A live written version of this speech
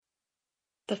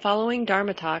The following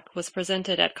Dharma talk was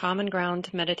presented at Common Ground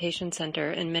Meditation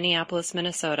Center in Minneapolis,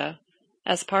 Minnesota,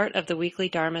 as part of the weekly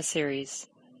Dharma series.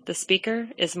 The speaker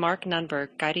is Mark Nunberg,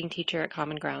 guiding teacher at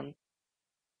Common Ground.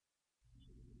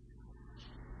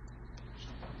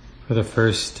 For the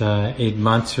first 8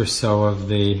 months or so of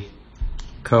the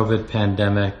COVID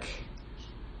pandemic,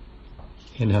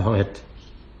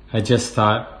 I just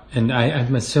thought, and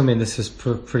I'm assuming this is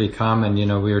pretty common,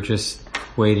 we were just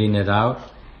waiting it out.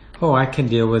 Oh, I can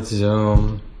deal with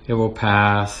Zoom. It will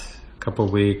pass. A couple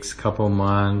weeks, couple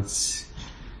months.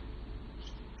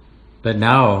 But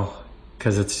now,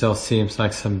 because it still seems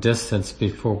like some distance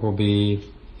before we'll be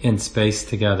in space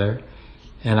together,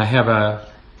 and I have a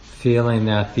feeling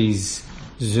that these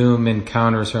Zoom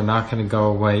encounters are not going to go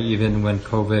away even when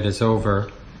COVID is over.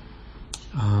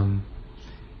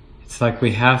 It's like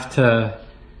we have to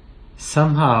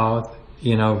somehow,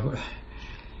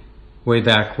 way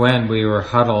back when we were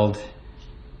huddled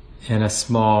in a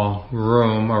small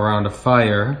room around a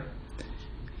fire,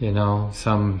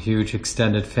 some huge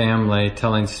extended family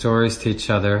telling stories to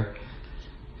each other,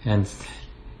 and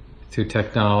through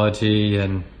technology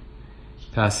and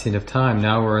passing of time,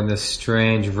 now we're in this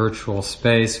strange virtual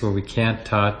space where we can't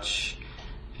touch,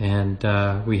 and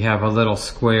we have a little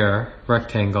square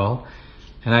rectangle.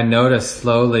 And I notice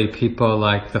slowly people,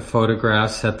 like the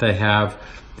photographs that they have,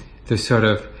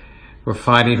 we're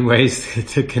finding ways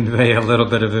to convey a little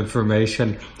bit of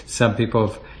information. Some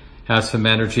people have some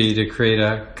energy to create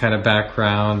a kind of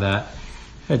background that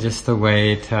just a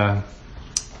way to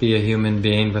be a human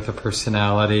being with a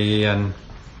personality.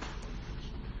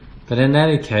 But in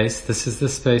any case, this is the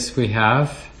space we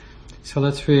have, so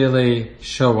let's really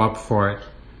show up for it.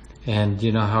 And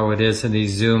you know how it is in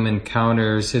these Zoom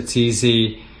encounters, it's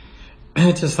easy,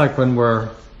 just like when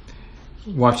we're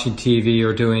watching TV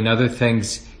or doing other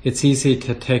things, it's easy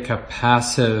to take have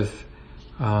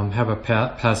a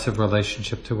passive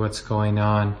relationship to what's going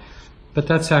on. But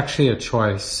that's actually a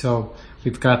choice. So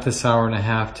we've got this hour and a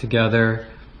half together,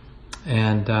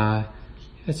 and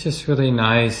it's just really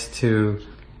nice to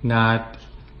not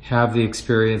have the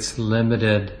experience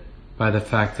limited by the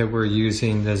fact that we're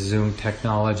using the Zoom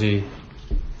technology.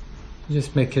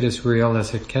 Just make it as real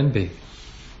as it can be.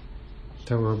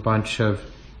 There were a bunch of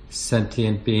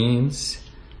sentient beings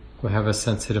who have a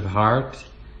sensitive heart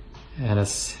and a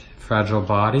fragile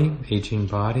body, aging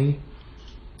body,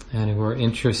 and who are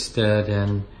interested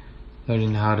in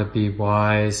learning how to be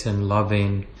wise and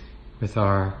loving with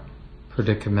our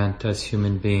predicament as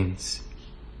human beings.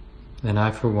 And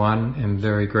I, for one, am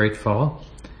very grateful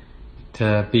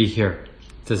to be here.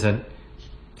 It doesn't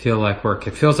feel like work.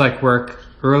 It feels like work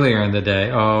earlier in the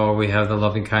day. Oh, we have the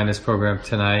Lovingkindness program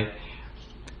tonight.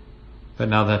 But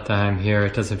now that I'm here,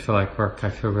 it doesn't feel like work. I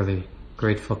feel really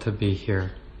grateful to be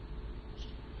here.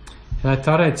 And I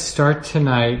thought I'd start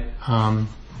tonight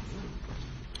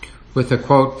with a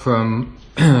quote from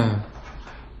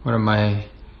one of my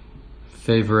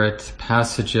favorite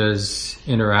passages,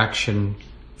 interaction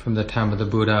from the time of the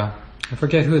Buddha. I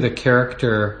forget who the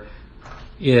character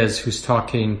is who's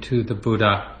talking to the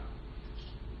Buddha.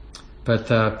 But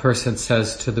the person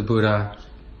says to the Buddha,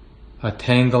 "A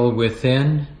tangle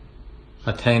within,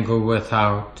 a tangle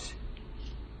without.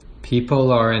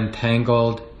 People are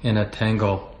entangled in a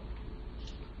tangle."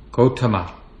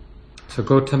 Gautama. So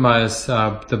Gautama is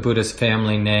the Buddha's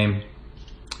family name.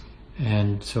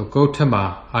 And so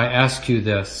Gautama, I ask you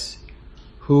this,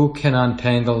 who can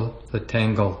untangle the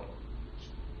tangle?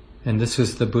 And this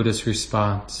was the Buddha's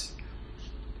response.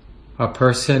 A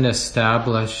person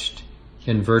established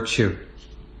in virtue,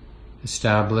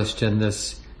 established in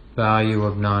this value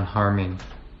of non-harming,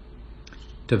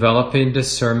 developing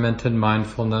discernment and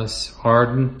mindfulness,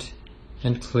 ardent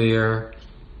and clear,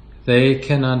 they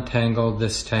can untangle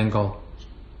this tangle.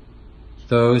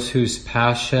 Those whose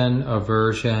passion,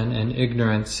 aversion, and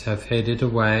ignorance have faded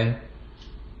away,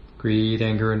 greed,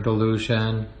 anger, and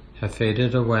delusion have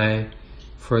faded away,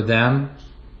 for them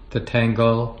the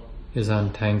tangle is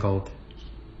untangled.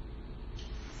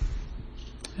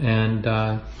 And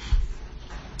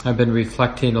I've been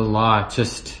reflecting a lot,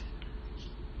 just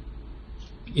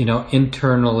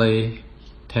internally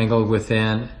tangled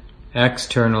within,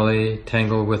 externally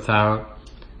tangled without,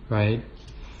 right?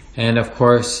 And of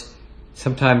course,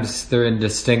 sometimes they're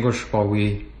indistinguishable.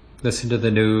 We listen to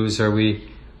the news, or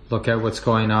we look at what's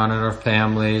going on in our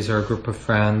families or a group of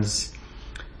friends,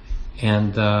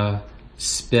 and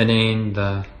spinning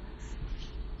the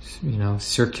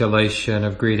circulation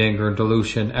of greed, anger, and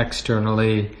delusion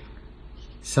externally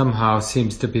somehow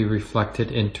seems to be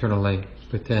reflected internally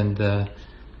within the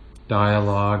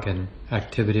dialogue and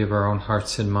activity of our own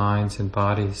hearts and minds and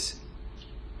bodies.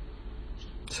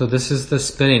 So this is the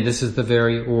spinning. This is the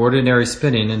very ordinary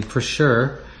spinning. And for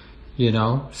sure,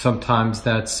 sometimes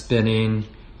that spinning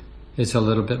is a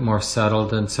little bit more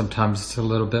settled and sometimes it's a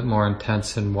little bit more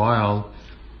intense and wild.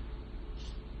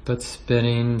 But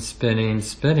spinning, spinning,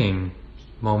 spinning,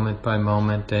 moment by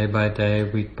moment, day by day,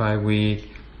 week by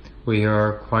week, we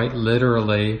are quite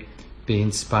literally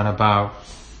being spun about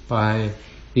by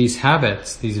these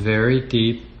habits, these very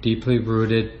deeply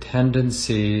rooted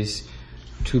tendencies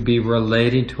to be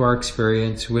relating to our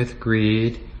experience with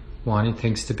greed, wanting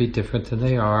things to be different than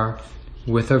they are,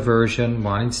 with aversion,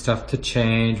 wanting stuff to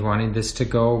change, wanting this to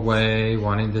go away,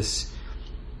 wanting this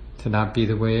to not be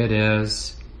the way it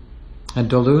is,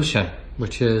 and delusion,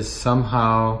 which is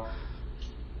somehow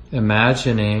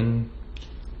imagining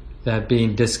that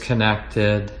being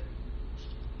disconnected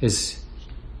is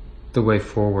the way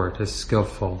forward, is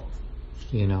skillful,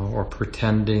 or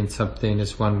pretending something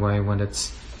is one way when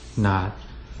it's not.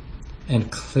 And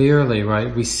clearly,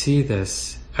 right, we see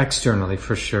this externally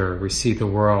for sure. We see the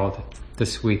world,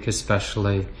 this week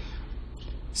especially,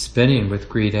 spinning with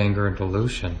greed, anger, and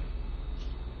delusion.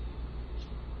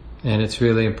 And it's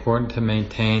really important to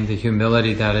maintain the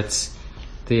humility that it's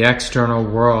the external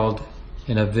world,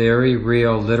 in a very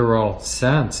real, literal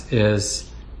sense, is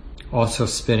also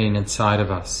spinning inside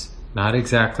of us. Not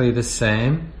exactly the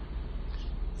same,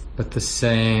 but the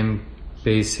same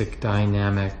basic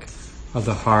dynamic of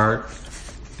the heart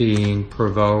being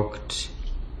provoked,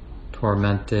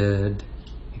 tormented,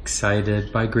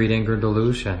 excited by greed, anger,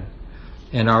 delusion.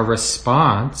 And our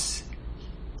response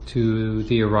to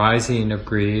the arising of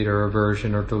greed or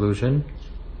aversion or delusion,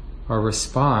 our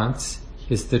response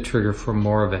is the trigger for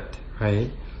more of it,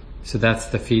 right? So that's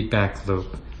the feedback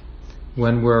loop.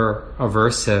 When we're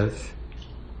aversive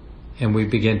and we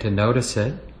begin to notice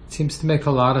it, it seems to make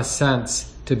a lot of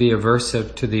sense to be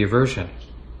aversive to the aversion,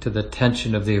 to the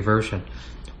tension of the aversion,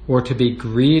 or to be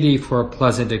greedy for a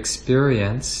pleasant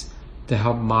experience to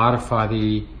help modify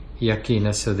the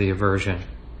yuckiness of the aversion.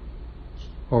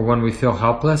 Or when we feel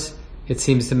helpless, it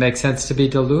seems to make sense to be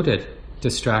deluded,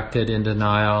 distracted, in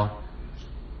denial,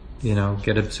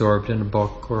 get absorbed in a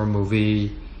book or a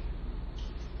movie,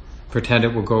 pretend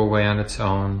it will go away on its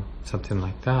own, something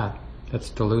like that. That's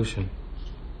delusion.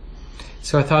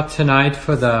 So I thought tonight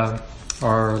for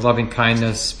our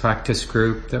Lovingkindness practice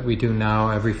group that we do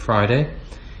now every Friday,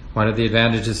 one of the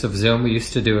advantages of Zoom, we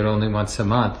used to do it only once a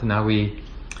month, now we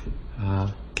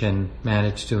can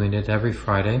manage doing it every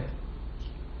Friday.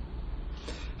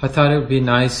 I thought it would be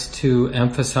nice to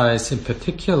emphasize in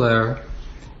particular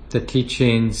the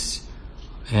teachings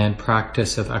and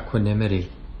practice of equanimity.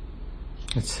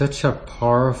 It's such a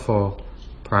powerful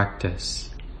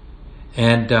practice.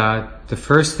 And the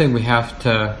first thing we have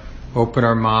to open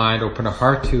our mind, open our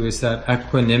heart to, is that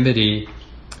equanimity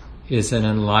is an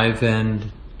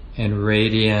enlivened and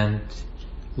radiant,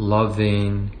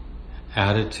 loving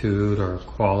attitude or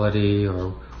quality,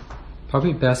 or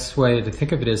probably best way to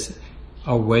think of it is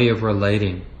a way of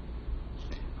relating.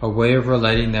 A way of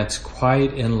relating that's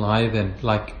quite enlivened,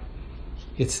 like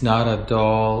it's not a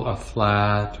dull, a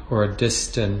flat, or a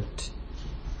distant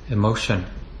emotion.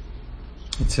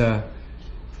 It's a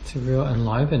real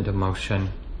enlivened emotion.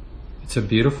 It's a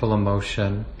beautiful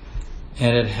emotion.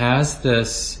 And it has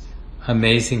this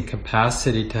amazing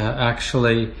capacity to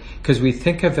actually, because we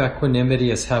think of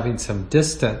equanimity as having some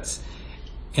distance,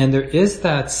 and there is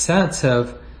that sense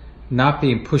of not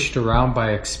being pushed around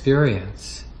by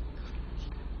experience,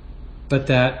 but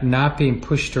that not being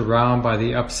pushed around by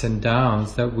the ups and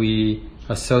downs that we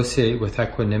associate with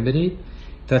equanimity,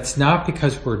 that's not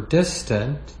because we're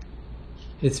distant,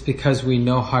 it's because we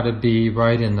know how to be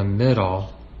right in the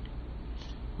middle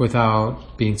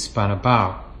without being spun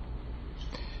about.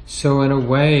 So in a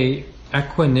way,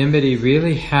 equanimity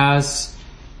really has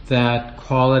that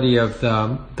quality of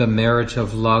the marriage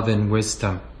of love and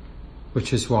wisdom,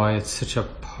 which is why it's such a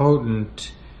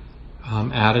potent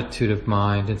attitude of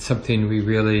mind and something we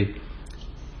really,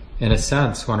 in a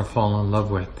sense, want to fall in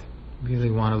love with.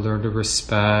 Really want to learn to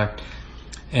respect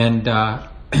and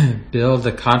build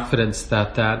the confidence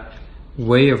that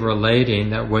way of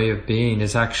relating, that way of being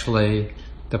is actually,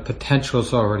 the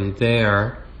potential's already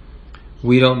there.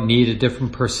 We don't need a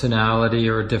different personality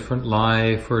or a different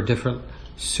life or a different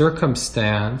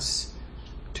circumstance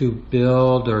to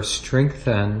build or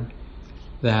strengthen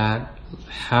that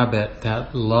habit,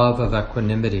 that love of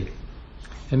equanimity.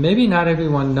 And maybe not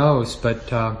everyone knows, but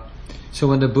so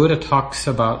when the Buddha talks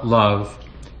about love,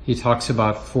 he talks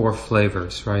about 4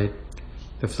 flavors, right?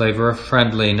 The flavor of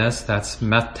friendliness, that's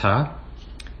metta.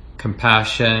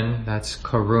 Compassion, that's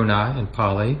karuna in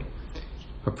Pali.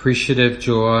 Appreciative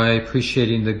joy,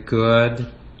 appreciating the good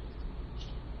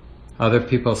other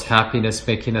people's happiness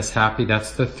making us happy.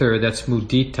 That's the third. That's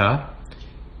mudita.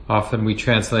 Often we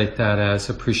translate that as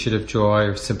appreciative joy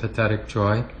or sympathetic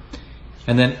joy.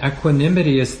 And then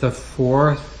equanimity is the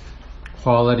fourth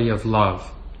quality of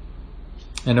love.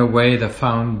 In a way, the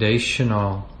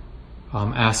foundational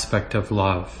aspect of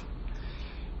love.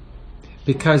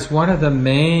 Because one of the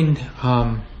main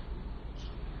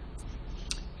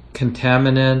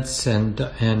contaminants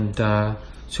and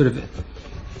sort of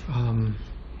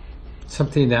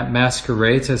something that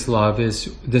masquerades as love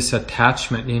is this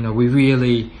attachment. We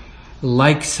really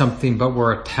like something, but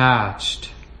we're attached,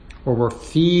 or we're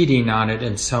feeding on it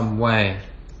in some way.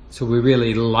 So we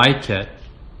really like it.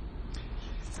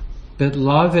 But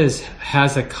love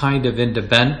has a kind of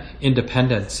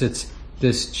independence. It's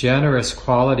this generous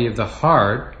quality of the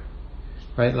heart,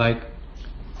 right? Like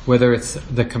whether it's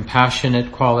the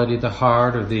compassionate quality of the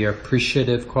heart, or the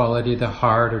appreciative quality of the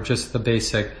heart, or just the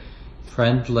basic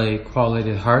friendly quality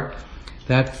of the heart.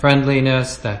 That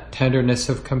friendliness, that tenderness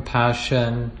of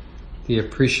compassion, the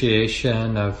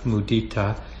appreciation of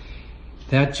mudita,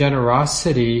 that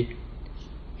generosity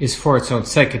is for its own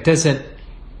sake.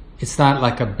 It's not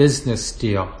like a business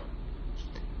deal.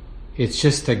 It's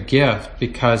just a gift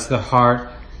because the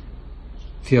heart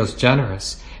feels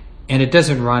generous. And it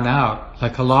doesn't run out.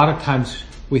 Like a lot of times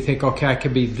we think, okay, I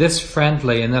can be this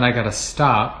friendly and then I gotta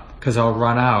stop because I'll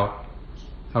run out.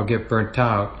 I'll get burnt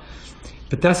out.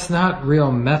 But that's not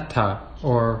real metta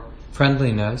or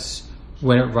friendliness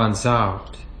when it runs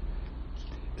out.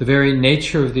 The very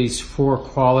nature of these four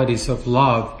qualities of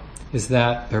love is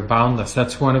that they're boundless.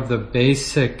 That's one of the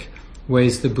basic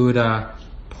ways the Buddha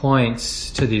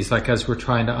points to these, like as we're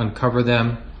trying to uncover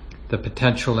them, the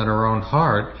potential in our own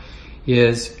heart,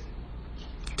 is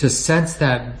to sense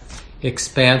that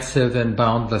expansive and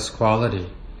boundless quality.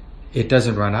 It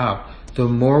doesn't run out. The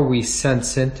more we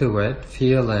sense into it,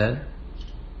 feel it,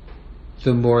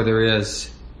 the more there is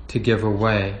to give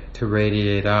away, to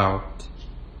radiate out.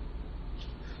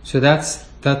 So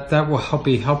that will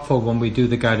be helpful when we do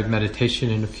the guided meditation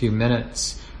in a few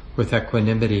minutes with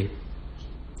equanimity.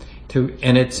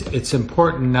 And it's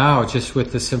important now, just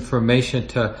with this information,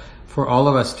 for all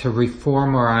of us to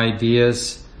reform our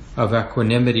ideas of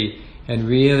equanimity and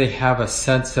really have a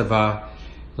sense of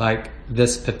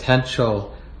this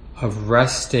potential of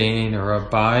resting or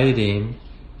abiding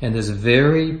in this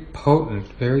very potent,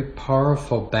 very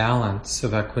powerful balance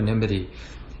of equanimity,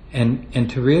 and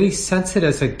to really sense it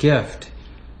as a gift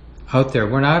out there.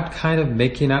 We're not kind of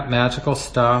making up magical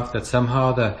stuff that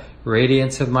somehow the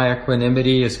radiance of my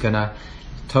equanimity is going to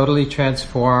totally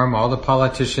transform all the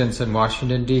politicians in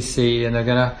Washington, D.C., and they're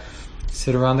going to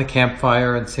sit around the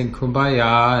campfire and sing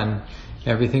Kumbaya and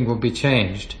everything will be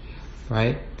changed,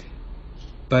 right?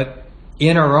 But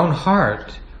in our own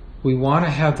heart, we want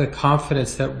to have the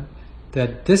confidence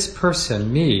that this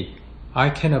person, me, I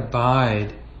can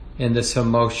abide in this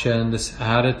emotion, this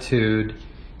attitude,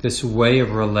 this way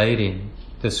of relating,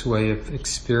 this way of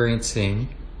experiencing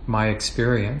my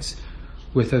experience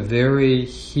with a very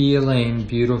healing,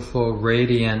 beautiful,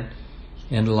 radiant,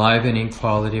 enlivening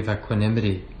quality of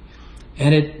equanimity.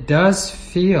 And it does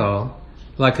feel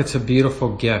like it's a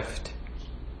beautiful gift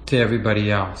to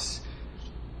everybody else.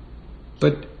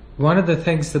 But one of the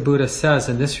things the Buddha says,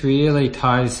 and this really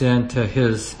ties into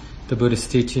the Buddha's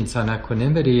teachings on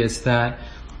equanimity, is that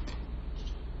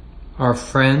our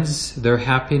friends, their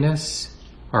happiness,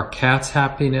 our cat's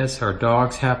happiness, our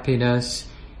dog's happiness,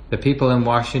 the people in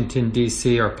Washington,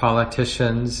 D.C., our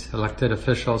politicians, elected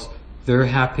officials, their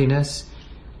happiness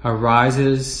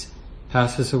arises,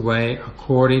 passes away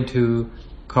according to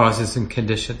causes and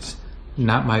conditions,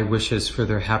 not my wishes for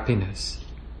their happiness.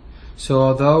 So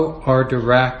although our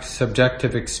direct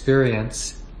subjective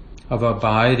experience of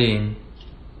abiding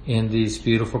in these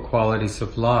beautiful qualities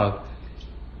of love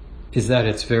is that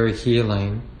it's very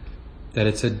healing, that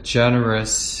it's a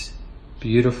generous,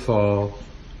 beautiful,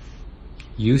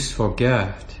 useful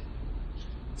gift,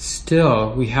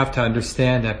 still we have to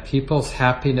understand that people's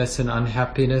happiness and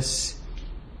unhappiness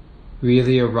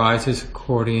really arises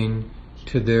according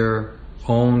to their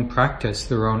own practice,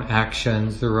 their own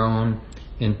actions, their own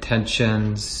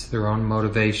intentions, their own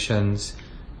motivations,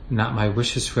 not my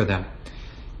wishes for them.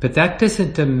 But that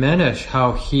doesn't diminish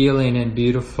how healing and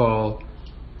beautiful,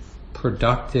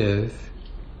 productive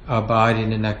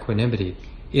abiding in equanimity.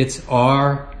 It's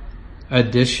our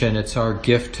addition, it's our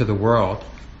gift to the world.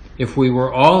 If we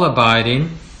were all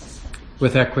abiding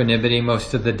with equanimity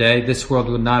most of the day, this world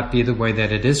would not be the way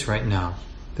that it is right now.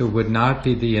 There would not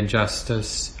be the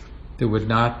injustice, there would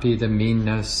not be the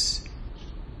meanness,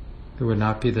 there would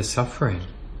not be the suffering.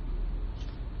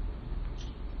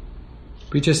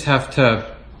 We just have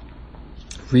to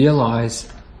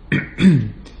realize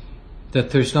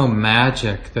that there's no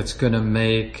magic that's going to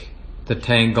make the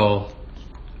tangle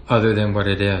other than what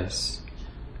it is.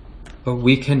 But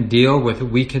we can deal with it.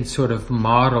 We can sort of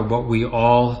model what we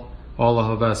all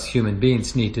of us human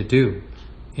beings need to do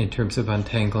in terms of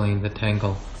untangling the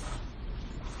tangle.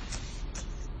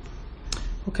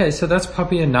 Okay, so that's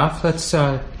probably enough. Let's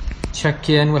check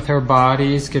in with our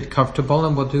bodies, get comfortable,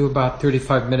 and we'll do about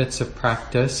 35 minutes of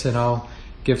practice, and I'll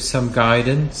give some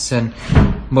guidance. And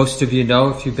most of you know,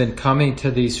 if you've been coming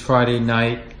to these Friday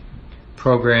night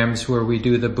programs where we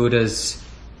do the Buddha's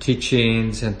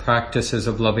teachings and practices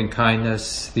of loving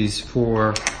kindness, these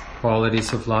 4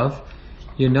 qualities of love,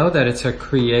 you know that it's a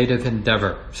creative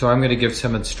endeavor. So I'm going to give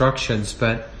some instructions,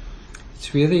 but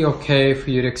it's really okay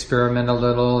for you to experiment a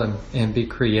little and be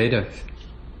creative.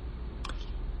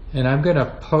 And I'm going to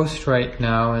post right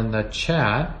now in the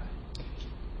chat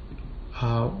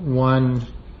one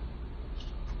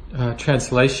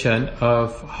translation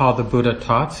of how the Buddha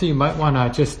taught. So you might want to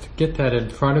just get that in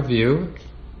front of you,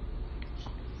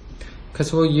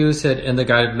 because we'll use it in the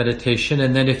guided meditation.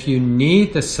 And then if you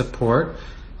need the support,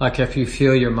 like if you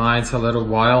feel your mind's a little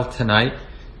wild tonight,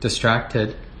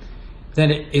 distracted,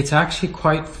 then it's actually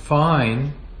quite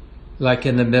fine, like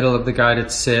in the middle of the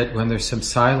guided sit when there's some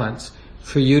silence,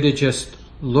 for you to just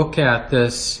look at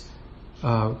this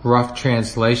rough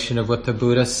translation of what the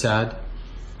Buddha said,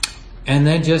 and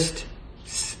then just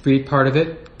read part of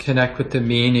it, connect with the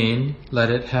meaning, let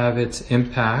it have its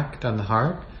impact on the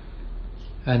heart,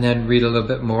 and then read a little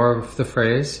bit more of the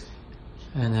phrase,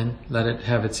 and then let it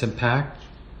have its impact,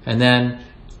 and then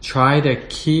try to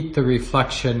keep the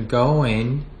reflection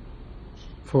going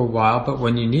for a while, but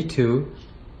when you need to,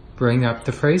 bring up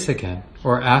the phrase again,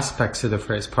 or aspects of the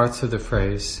phrase, parts of the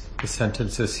phrase, the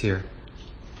sentences here.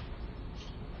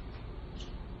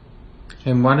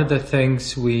 And one of the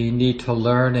things we need to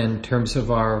learn in terms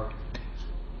of our,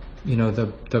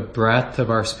 the breadth of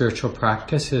our spiritual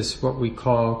practice is what we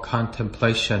call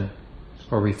contemplation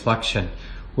or reflection,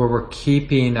 where we're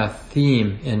keeping a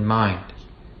theme in mind.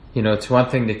 It's one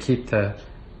thing to keep the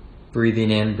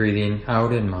breathing in, breathing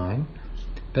out in mind,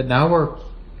 but now we're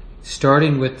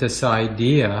starting with this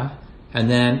idea, and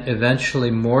then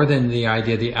eventually, more than the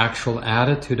idea, the actual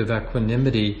attitude of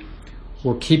equanimity,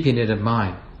 we're keeping it in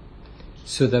mind.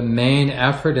 So the main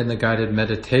effort in the guided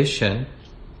meditation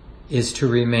is to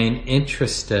remain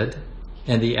interested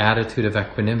in the attitude of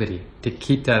equanimity, to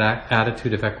keep that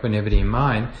attitude of equanimity in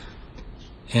mind,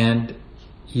 and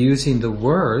using the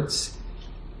words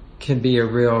can be a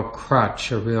real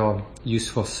crutch, a real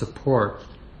useful support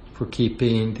for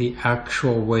keeping the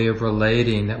actual way of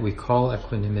relating that we call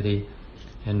equanimity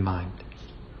in mind.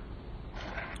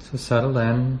 So settle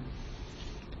in.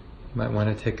 You might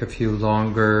want to take a few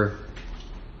longer,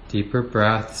 deeper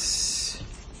breaths,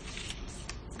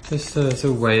 just as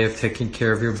a way of taking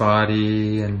care of your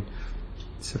body and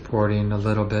supporting a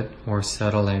little bit more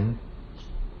settling.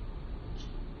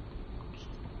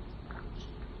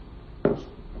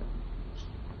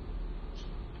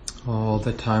 All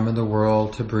the time in the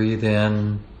world to breathe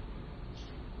in,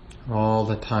 all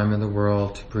the time in the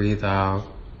world to breathe out.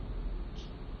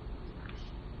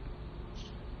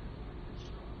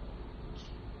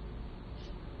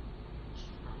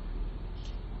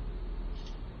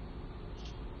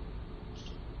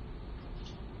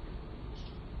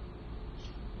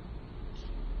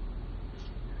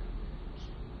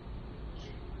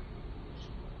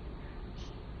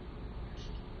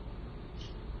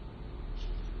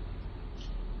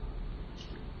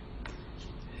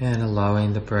 And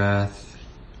allowing the breath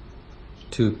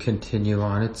to continue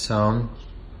on its own,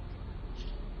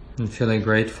 and feeling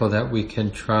grateful that we can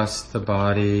trust the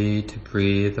body to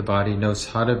breathe. The body knows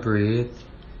how to breathe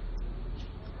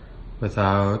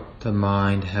without the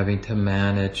mind having to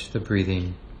manage the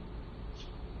breathing.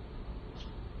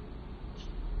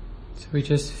 So we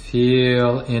just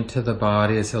feel into the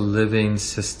body as a living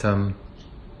system,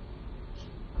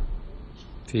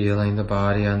 feeling the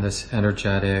body on this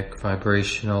energetic,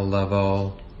 vibrational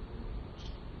level,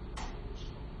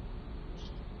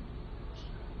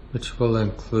 which will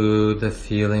include the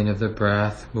feeling of the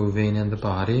breath moving in the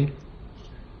body.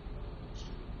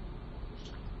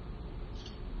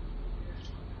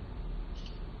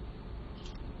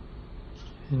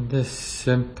 And this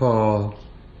simple,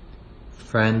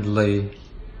 friendly,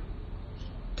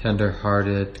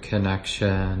 tender-hearted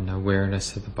connection,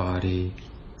 awareness of the body,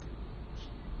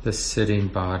 the sitting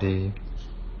body,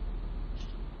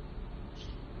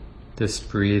 this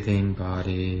breathing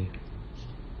body,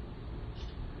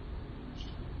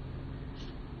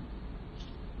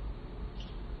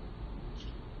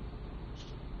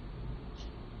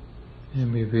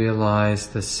 And we realize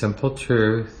the simple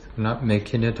truth, we're not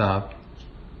making it up.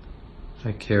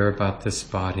 I care about this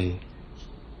body.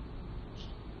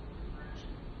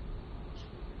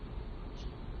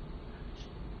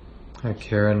 I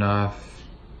care enough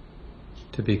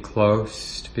to be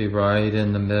close, to be right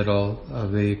in the middle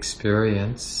of the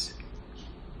experience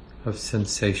of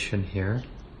sensation here.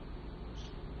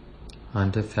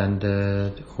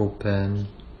 Undefended, open,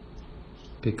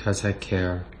 because I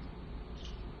care.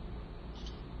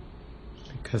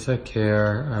 Because I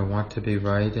care, I want to be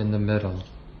right in the middle.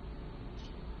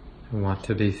 I want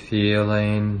to be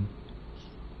feeling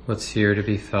what's here to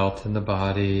be felt in the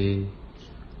body,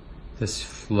 this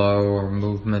flow or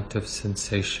movement of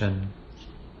sensation.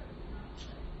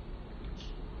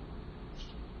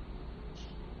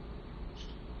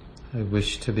 I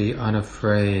wish to be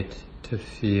unafraid to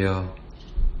feel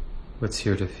what's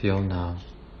here to feel now,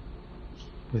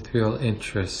 with real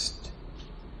interest.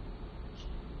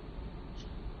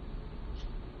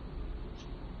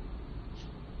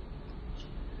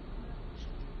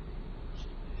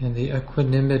 And the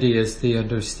equanimity is the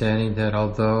understanding that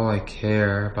although I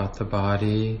care about the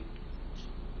body,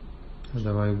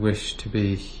 although I wish to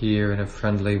be here in a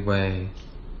friendly way,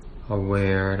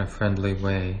 aware in a friendly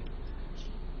way,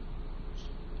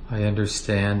 I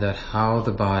understand that how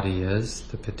the body is,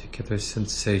 the particular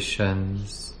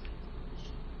sensations,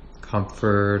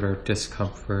 comfort or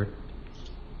discomfort,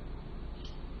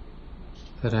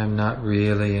 that I'm not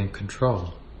really in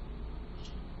control.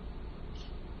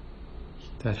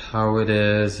 That how it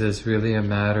is really a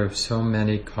matter of so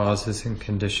many causes and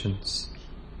conditions.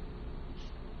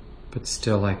 But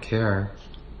still I care,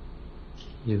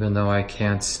 even though I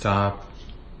can't stop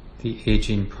the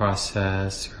aging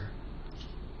process or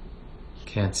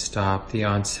can't stop the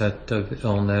onset of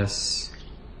illness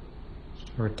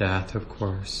or death, of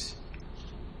course.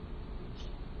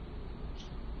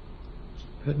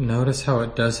 But notice how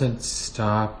it doesn't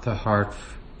stop the heart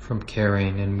from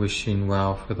caring and wishing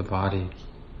well for the body.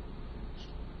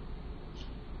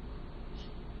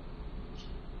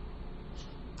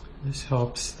 This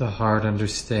helps the heart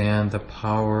understand the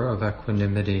power of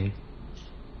equanimity.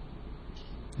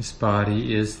 This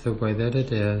body is the way that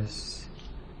it is,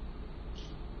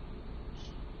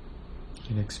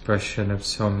 an expression of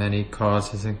so many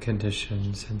causes and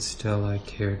conditions, and still I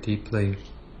care deeply.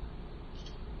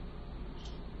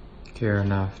 Care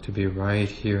enough to be right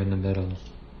here in the middle.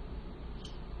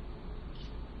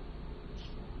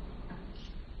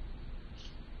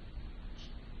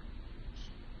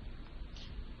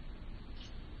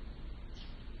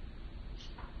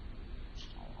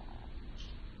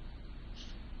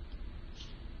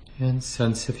 And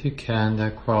sense, if you can,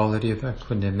 that quality of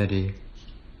equanimity,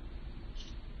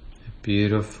 a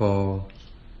beautiful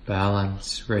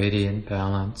balance, radiant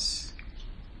balance,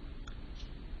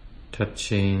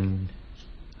 touching,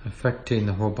 affecting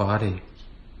the whole body.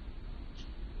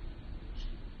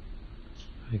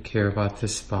 I care about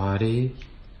this body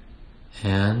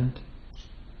and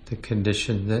the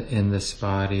condition in this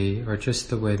body, or just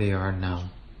the way they are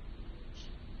now.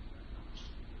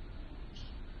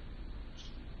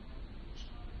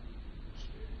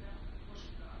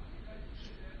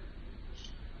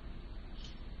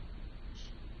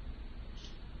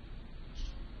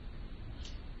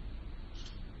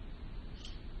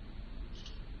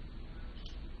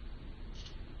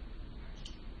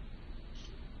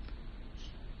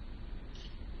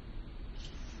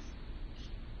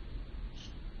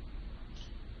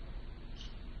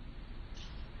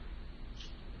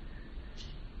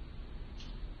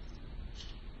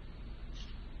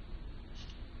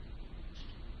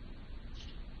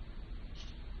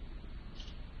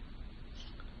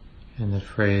 And the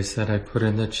phrase that I put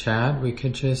in the chat, we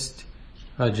can just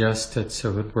adjust it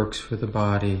so it works for the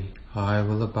body. I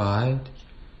will abide,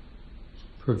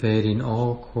 pervading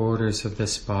all quarters of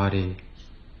this body,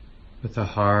 with a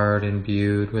heart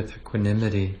imbued with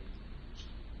equanimity,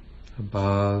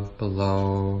 above,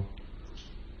 below,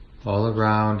 all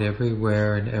around,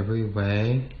 everywhere, in every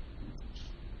way.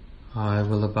 I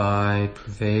will abide,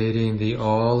 pervading the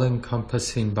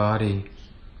all-encompassing body,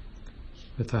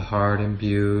 with a heart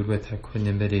imbued with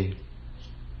equanimity,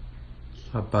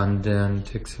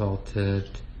 abundant, exalted,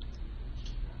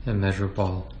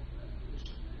 immeasurable,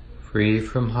 free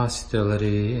from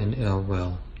hostility and ill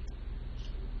will.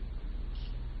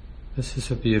 This is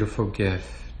a beautiful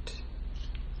gift.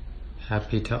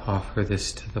 Happy to offer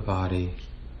this to the body.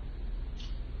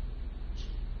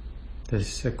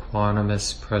 This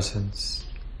equanimous presence.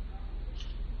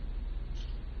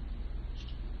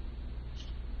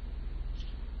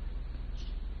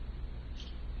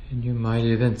 And you might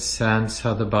even sense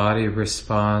how the body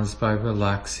responds by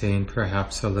relaxing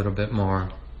perhaps a little bit more,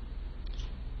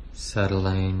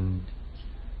 settling.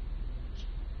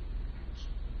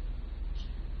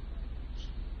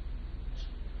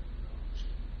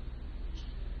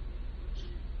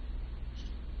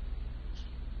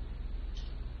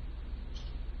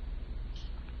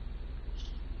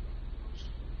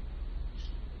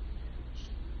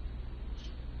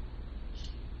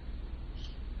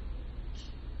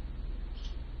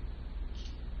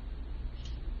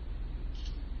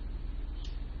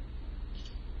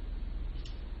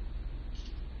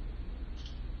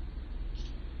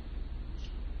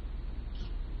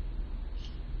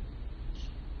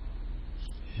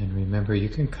 And remember, you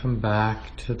can come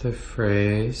back to the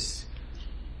phrase.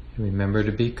 And remember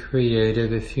to be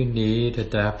creative if you need,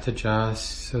 adapt, adjust,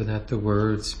 so that the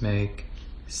words make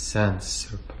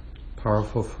sense or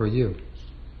powerful for you.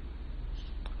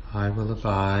 I will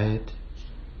abide,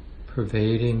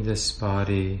 pervading this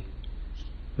body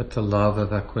with the love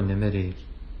of equanimity,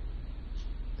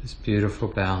 this beautiful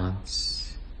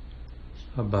balance,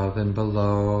 above and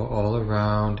below, all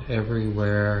around,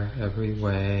 everywhere, every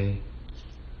way.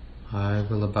 I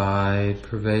will abide,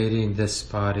 pervading this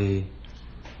body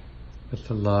with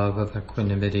the love of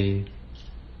equanimity,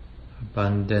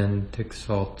 abundant,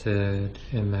 exalted,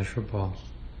 immeasurable,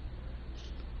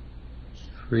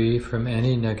 free from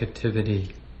any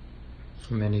negativity,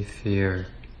 from any fear.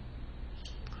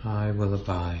 I will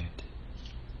abide.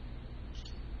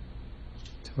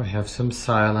 So I have some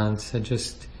silence, and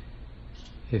just,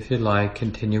 if you like,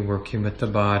 continue working with the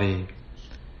body,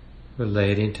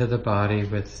 relating to the body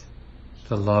with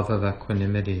the love of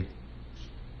equanimity.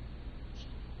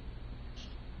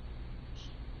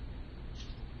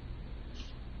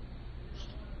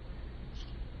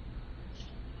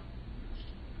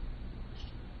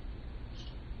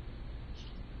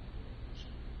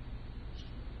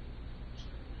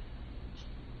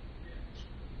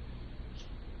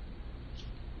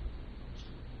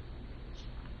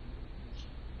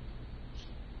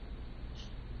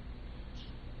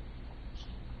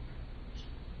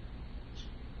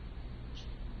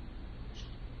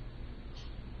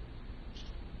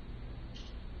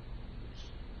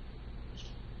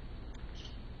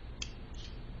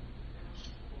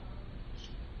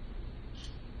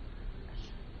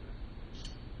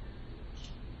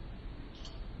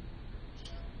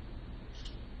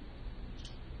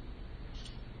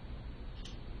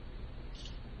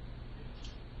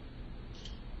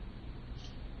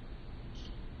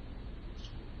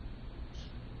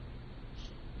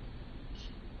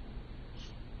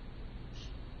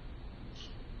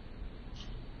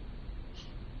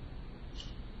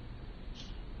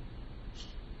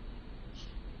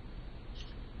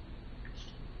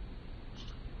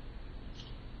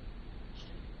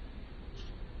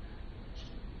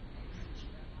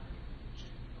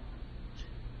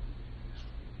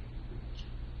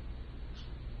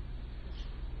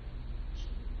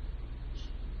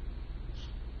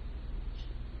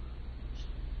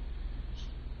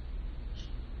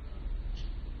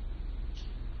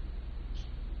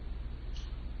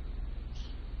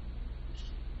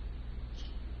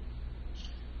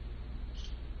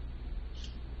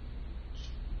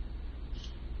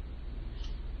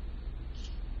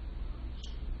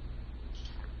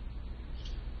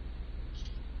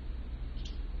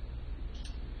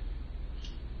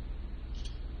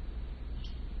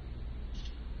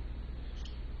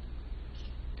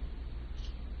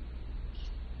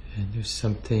 And there's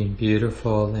something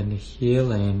beautiful and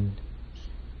healing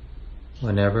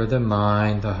whenever the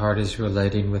mind, the heart is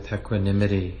relating with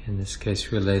equanimity, in this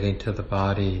case relating to the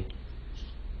body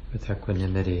with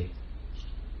equanimity.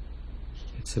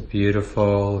 It's a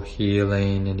beautiful,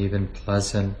 healing, and even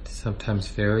pleasant, sometimes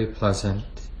very pleasant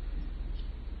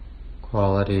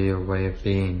quality or way of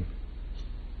being.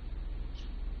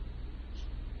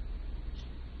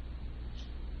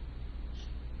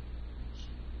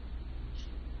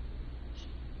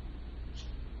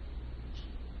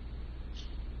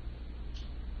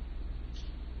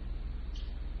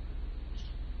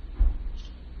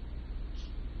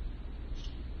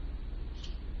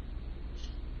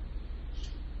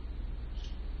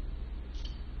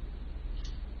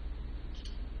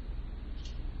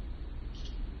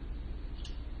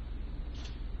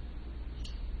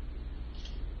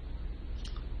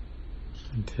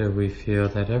 Until we feel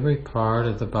that every part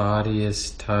of the body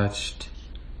is touched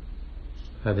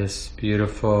by this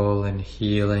beautiful and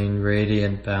healing,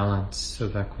 radiant balance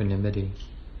of equanimity.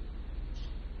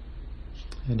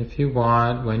 And if you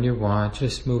want, when you want,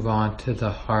 just move on to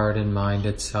the heart and mind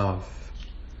itself.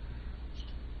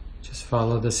 Just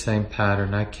follow the same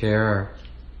pattern. I care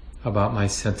about my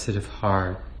sensitive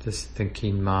heart, this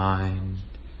thinking mind,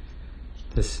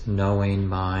 this knowing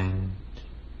mind.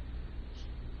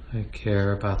 I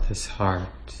care about this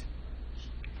heart.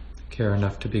 I care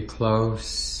enough to be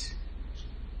close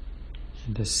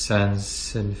and to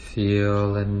sense and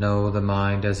feel and know the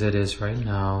mind as it is right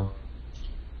now.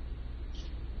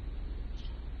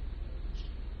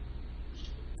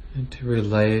 And to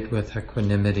relate with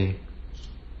equanimity.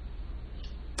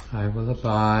 I will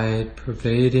abide,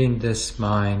 pervading this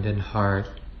mind and heart,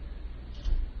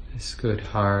 this good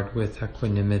heart, with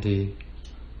equanimity.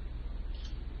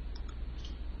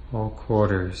 All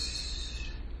quarters,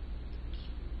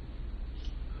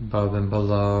 above and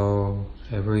below,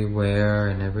 everywhere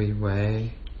and every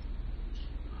way.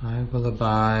 I will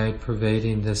abide,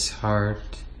 pervading this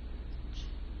heart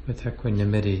with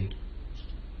equanimity,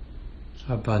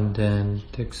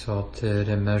 abundant, exalted,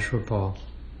 immeasurable,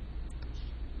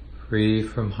 free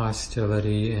from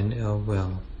hostility and ill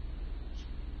will.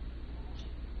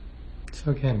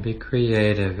 So again, be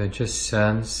creative and just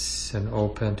sense and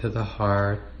open to the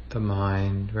heart, the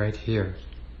mind, right here.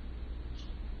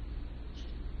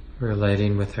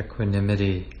 Relating with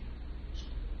equanimity.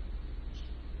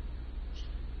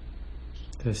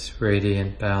 This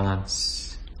radiant balance.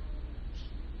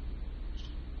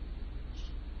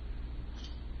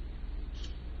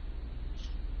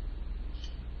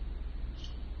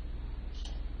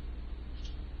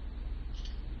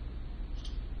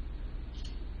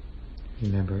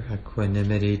 Remember,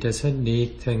 equanimity doesn't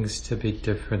need things to be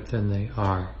different than they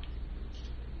are.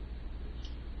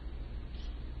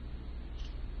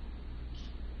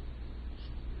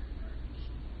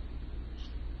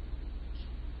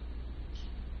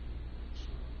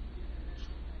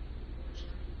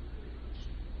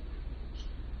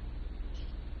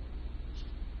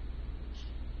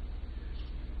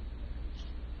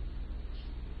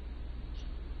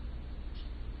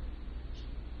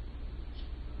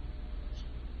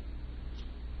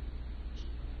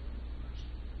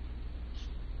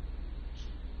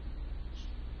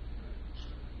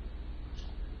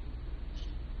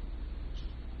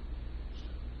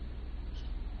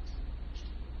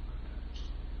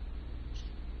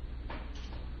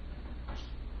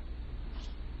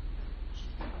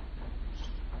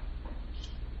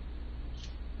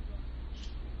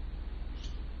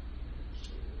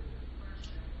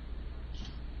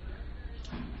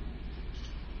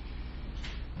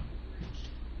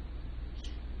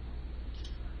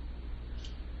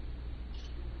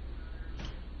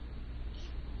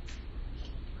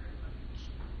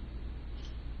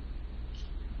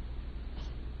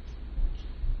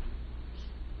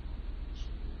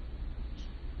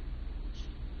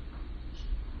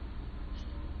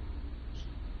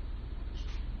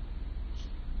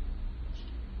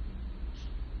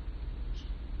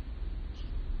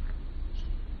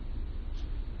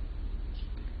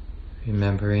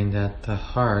 Remembering that the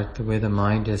heart, the way the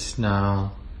mind is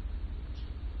now,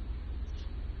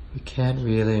 we can't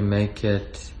really make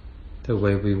it the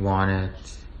way we want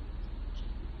it.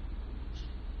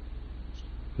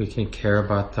 We can care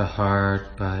about the heart,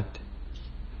 but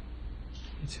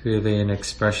it's really an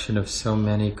expression of so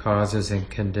many causes and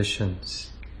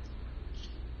conditions.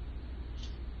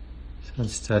 So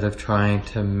instead of trying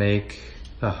to make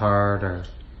the heart or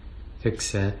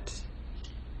fix it,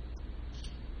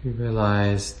 we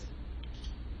realize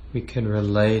we can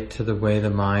relate to the way the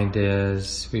mind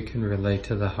is, we can relate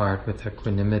to the heart with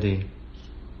equanimity.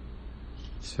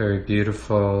 It's very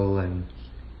beautiful and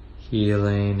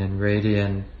healing and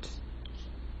radiant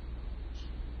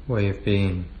way of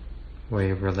being,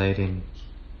 way of relating.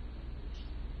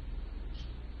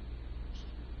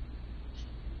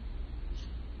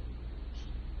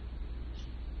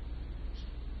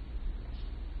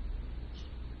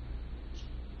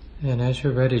 And as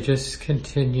you're ready, just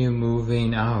continue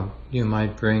moving out. You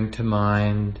might bring to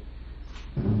mind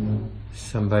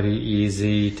somebody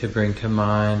easy to bring to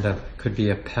mind. That could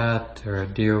be a pet or a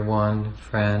dear one,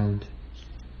 friend.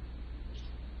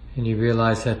 And you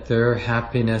realize that their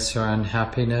happiness or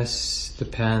unhappiness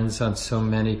depends on so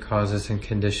many causes and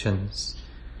conditions,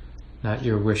 not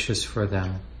your wishes for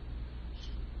them.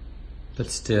 But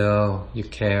still, you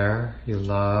care, you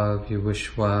love, you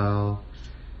wish well.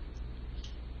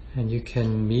 And you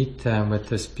can meet them with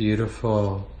this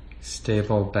beautiful,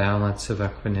 stable balance of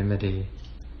equanimity.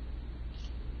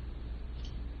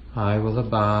 I will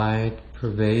abide,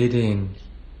 pervading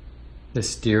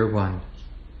this dear one,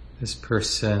 this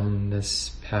person,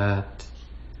 this pet,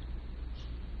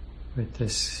 with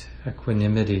this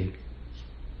equanimity.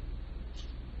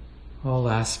 all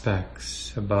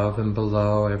aspects, above and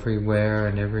below, everywhere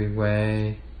and every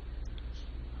way.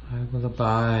 I will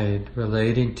abide,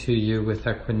 relating to you with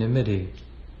equanimity,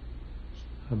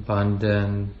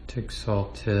 abundant,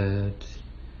 exalted,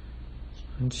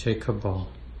 unshakable,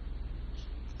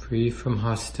 free from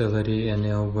hostility and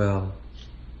ill will.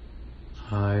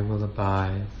 I will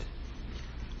abide.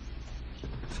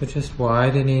 So just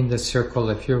widening the circle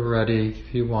if you're ready,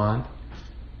 if you want,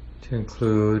 to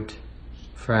include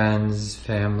friends,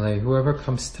 family, whoever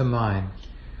comes to mind.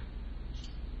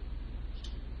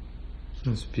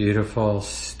 This beautiful,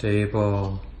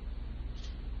 stable,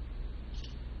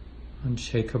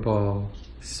 unshakable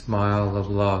smile of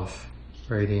love,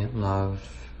 radiant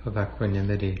love of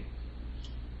equanimity.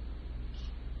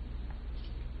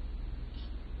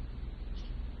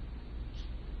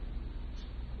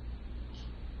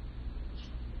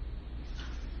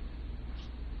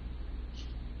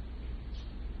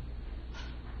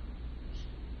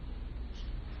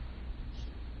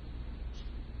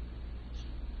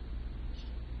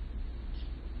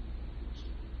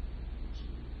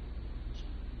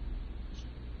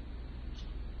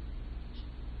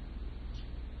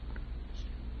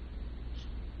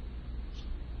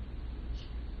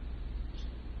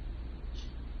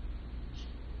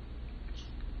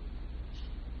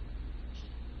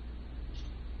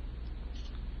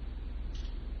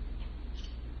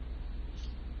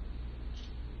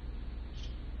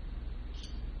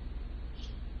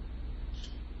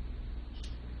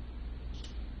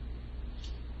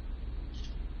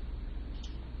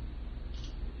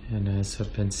 And as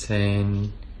I've been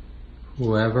saying,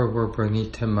 whoever we're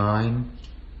bringing to mind,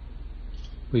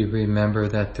 we remember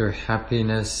that their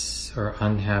happiness or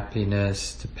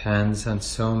unhappiness depends on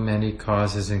so many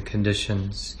causes and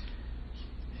conditions,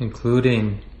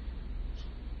 including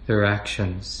their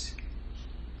actions.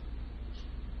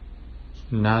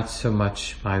 Not so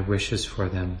much my wishes for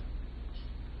them,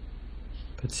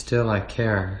 but still I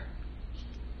care.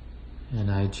 And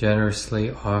I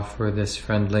generously offer this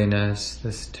friendliness,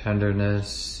 this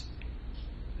tenderness,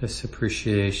 this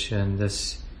appreciation,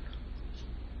 this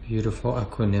beautiful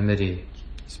equanimity,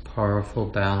 this powerful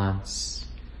balance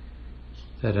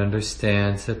that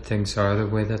understands that things are the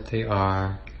way that they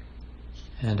are,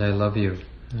 and I love you,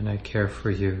 and I care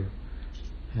for you,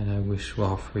 and I wish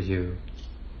well for you.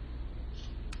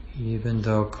 Even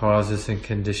though causes and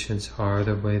conditions are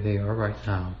the way they are right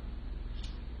now.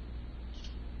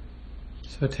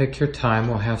 So take your time,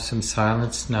 we'll have some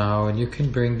silence now, and you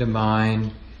can bring to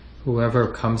mind whoever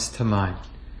comes to mind,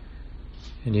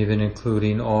 and even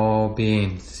including all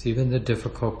beings, even the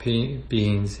difficult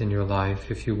beings in your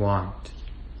life if you want.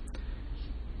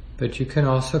 But you can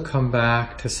also come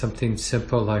back to something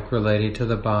simple like relating to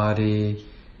the body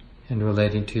and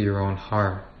relating to your own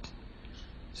heart.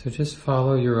 So just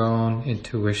follow your own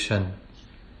intuition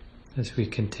as we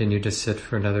continue to sit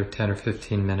for another 10 or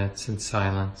 15 minutes in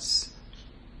silence.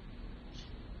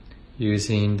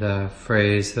 Using the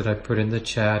phrase that I put in the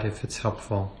chat if it's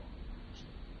helpful.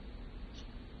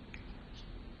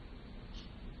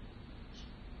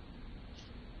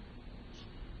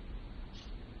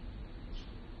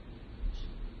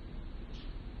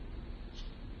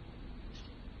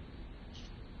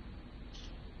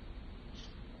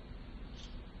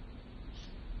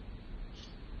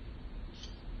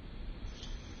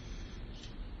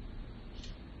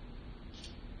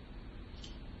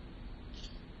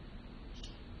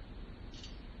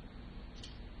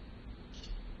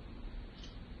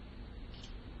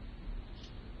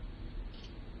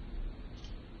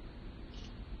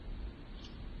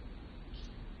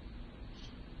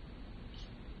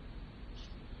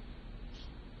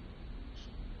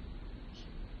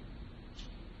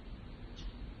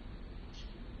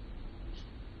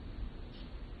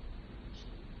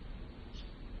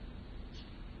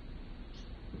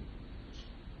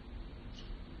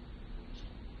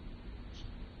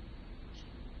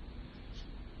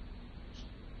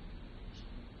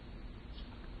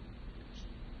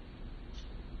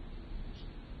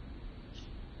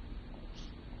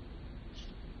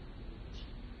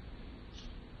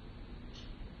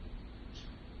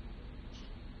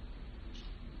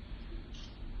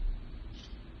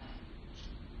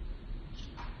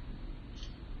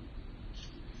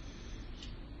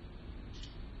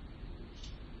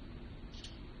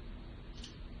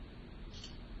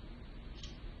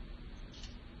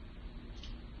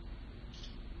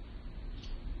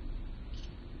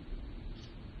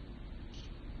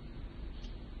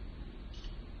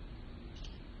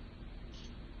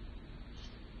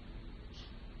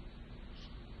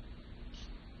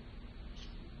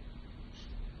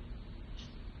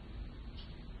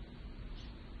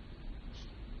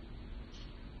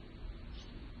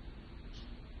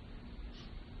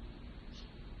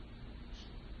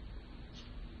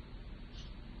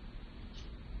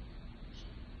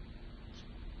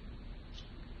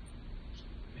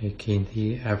 making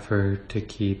the effort to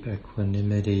keep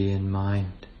equanimity in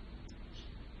mind.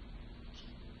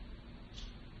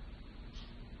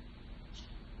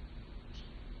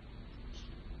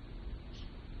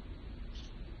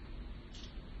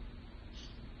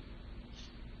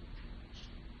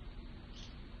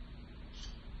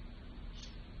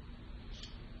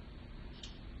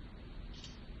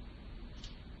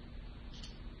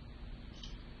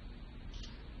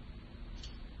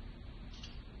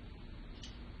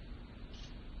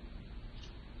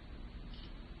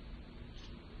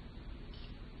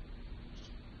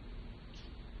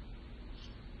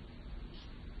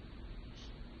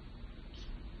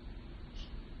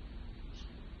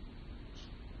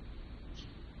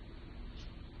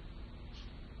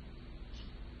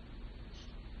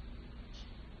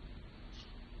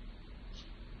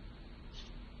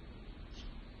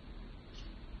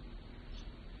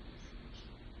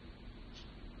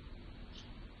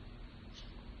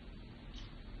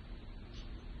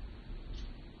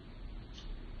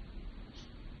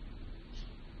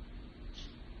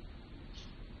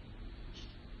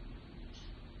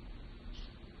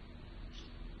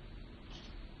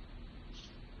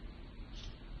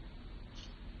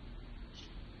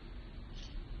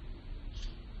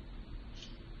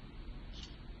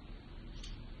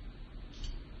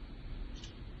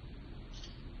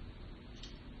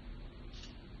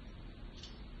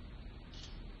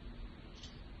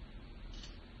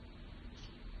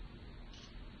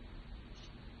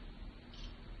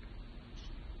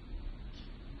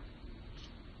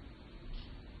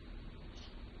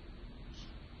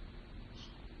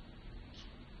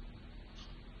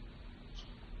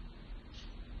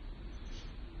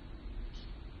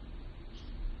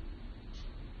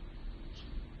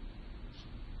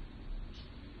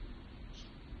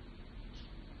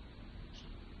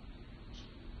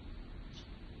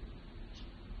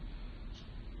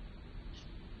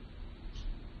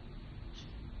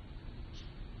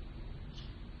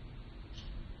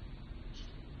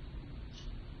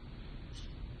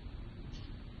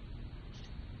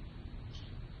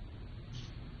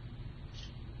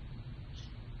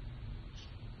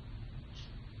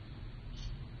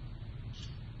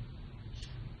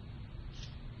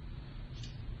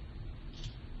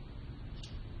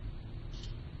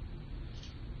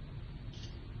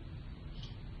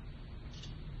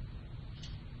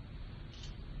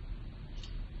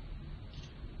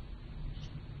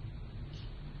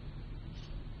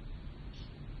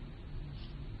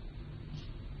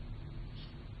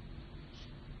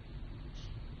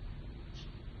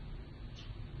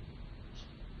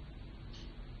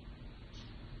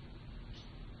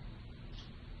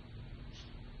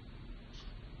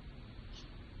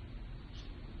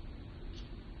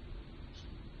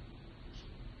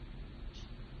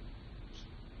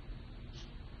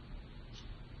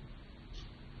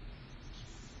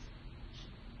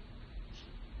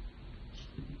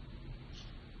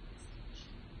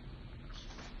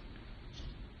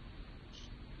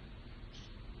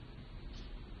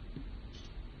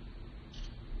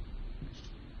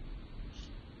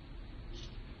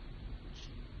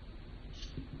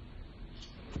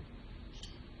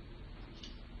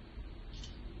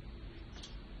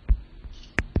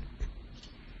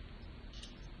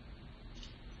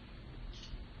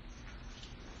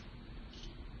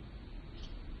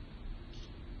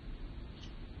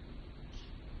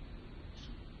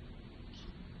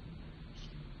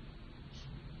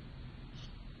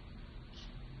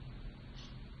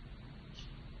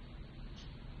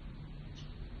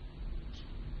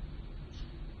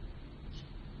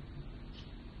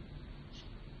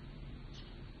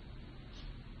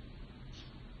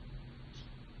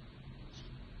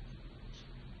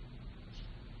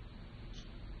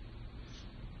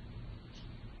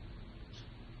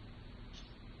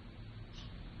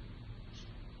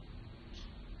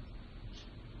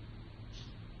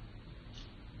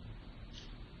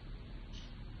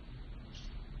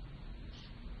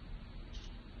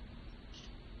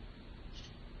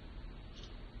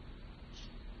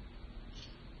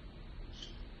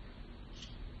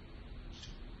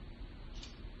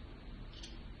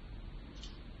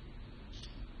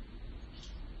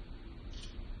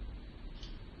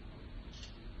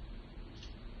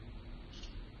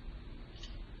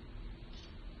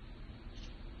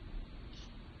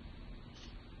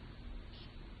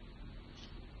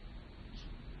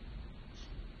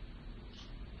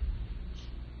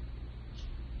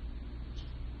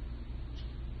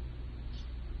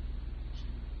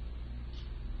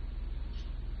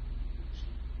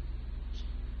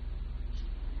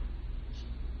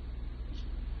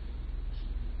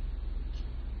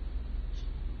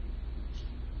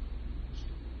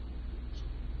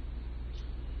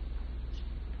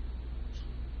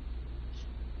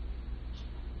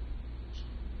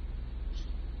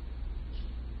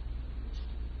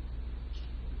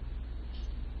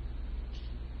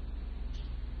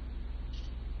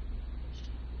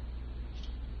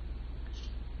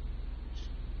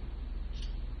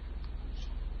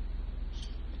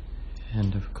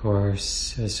 And of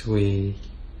course, as we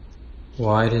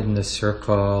widen the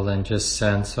circle and just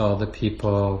sense all the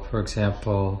people, for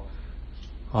example,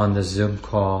 on the Zoom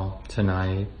call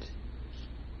tonight,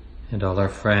 and all our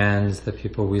friends, the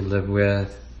people we live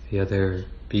with, the other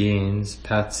beings,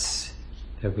 pets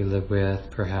that we live with,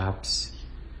 perhaps,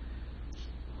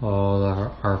 all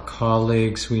our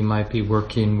colleagues we might be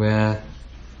working with,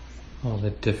 all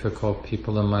the difficult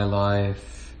people in my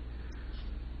life,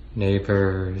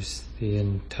 neighbors, the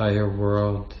entire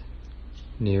world,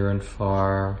 near and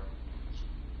far.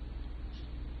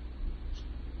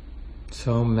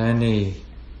 So many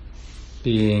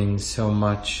beings, so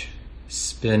much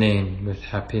spinning with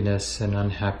happiness and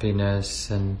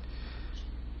unhappiness and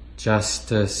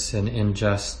justice and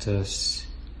injustice.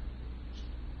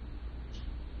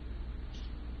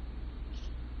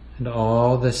 And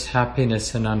all this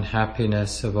happiness and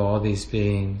unhappiness of all these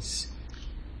beings,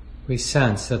 we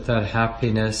sense that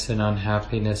happiness and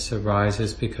unhappiness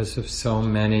arises because of so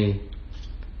many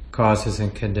causes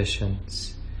and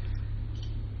conditions.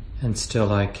 And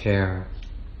still I care.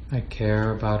 I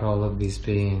care about all of these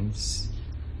beings.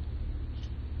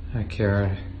 I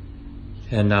care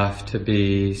enough to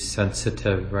be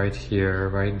sensitive right here,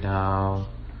 right now.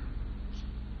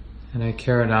 And I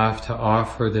care enough to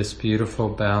offer this beautiful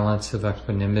balance of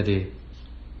equanimity.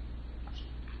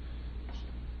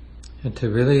 And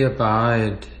to really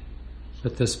abide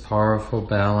with this powerful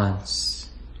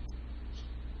balance,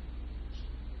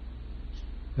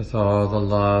 with all the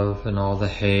love and all the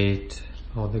hate,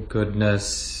 all the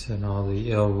goodness and all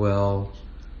the ill will,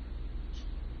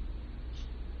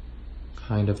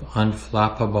 kind of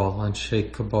unflappable,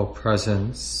 unshakable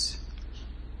presence,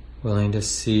 willing to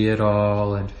see it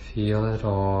all and feel it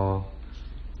all,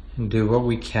 and do what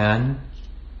we can,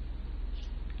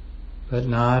 but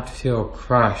not feel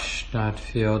crushed, not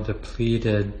feel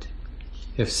depleted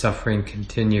if suffering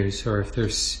continues, or if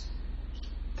there's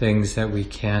things that we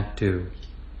can't do,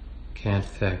 can't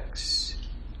fix,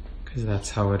 because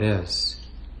that's how it is.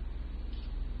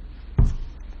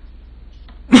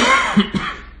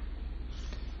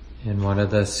 In one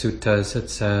of the suttas it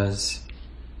says,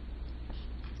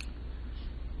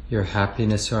 your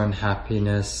happiness or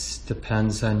unhappiness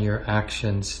depends on your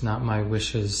actions, not my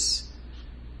wishes.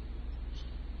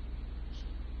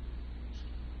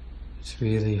 It's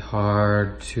really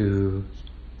hard to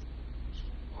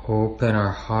open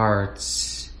our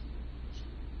hearts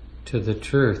to the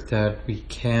truth that we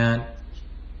can't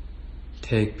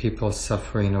take people's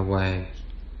suffering away.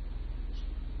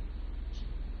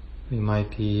 We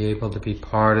might be able to be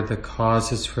part of the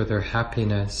causes for their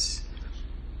happiness,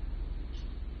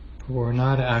 but we're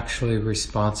not actually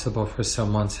responsible for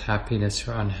someone's happiness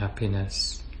or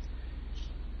unhappiness.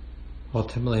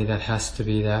 Ultimately, that has to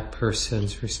be that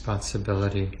person's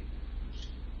responsibility.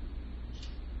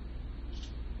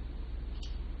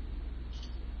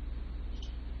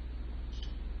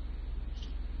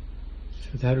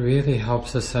 So that really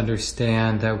helps us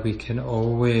understand that we can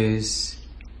always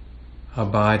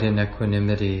abide in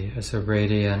equanimity as a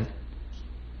radiant,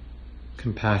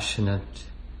 compassionate,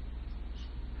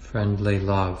 friendly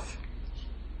love.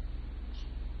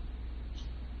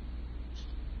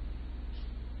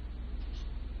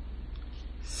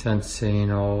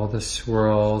 Sensing all the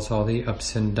swirls, all the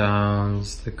ups and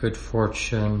downs, the good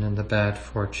fortune and the bad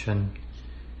fortune,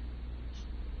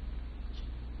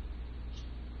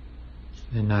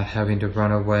 and not having to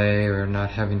run away or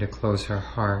not having to close our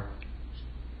heart.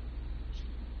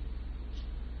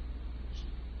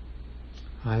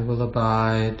 I will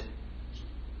abide,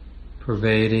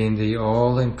 pervading the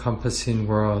all-encompassing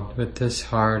world with this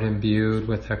heart imbued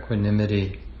with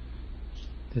equanimity,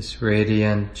 this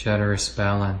radiant, generous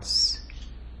balance,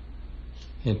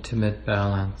 intimate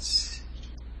balance,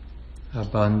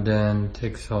 abundant,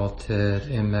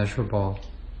 exalted, immeasurable,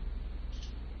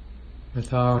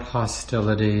 without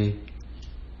hostility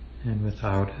and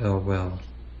without ill will.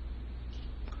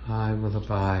 I will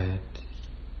abide.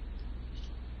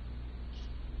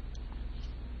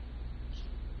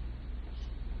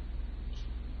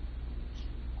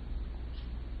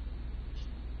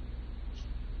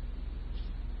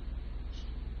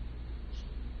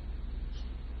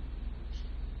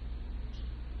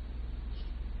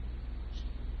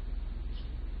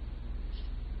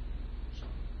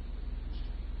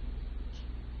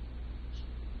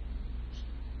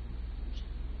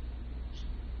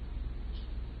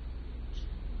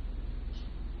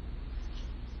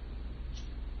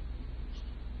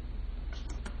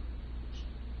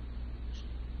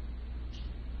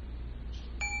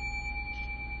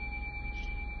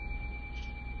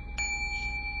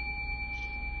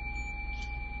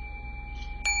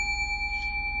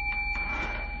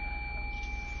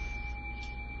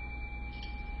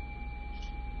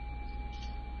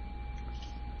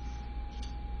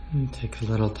 And take a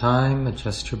little time,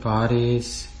 adjust your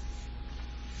bodies,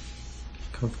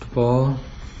 comfortable.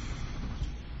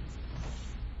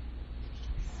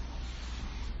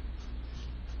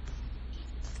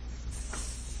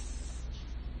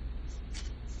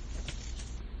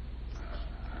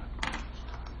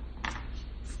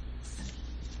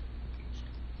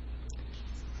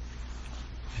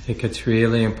 I think it's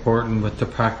really important with the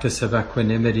practice of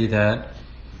equanimity that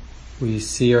we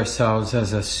see ourselves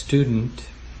as a student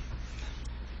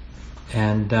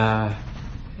and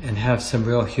have some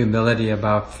real humility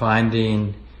about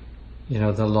finding,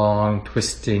 the long,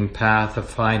 twisting path of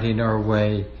finding our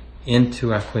way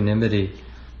into equanimity.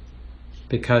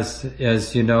 Because,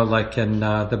 as you know, like in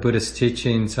the Buddhist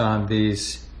teachings on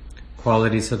these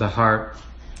qualities of the heart,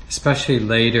 especially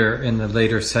in the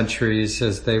later centuries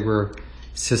as they were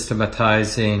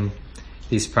systematizing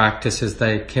these practices,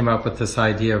 they came up with this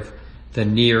idea of the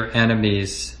near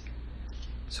enemies.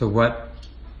 So what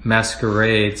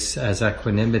masquerades as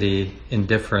equanimity,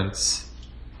 indifference.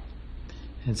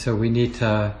 And so we need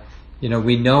to,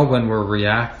 we know when we're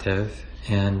reactive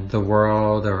and the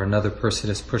world or another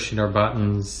person is pushing our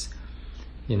buttons,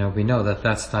 we know that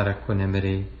that's not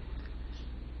equanimity.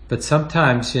 But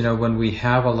sometimes, when we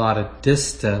have a lot of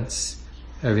distance,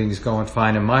 everything's going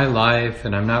fine in my life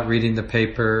and I'm not reading the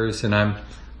papers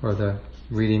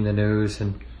reading the news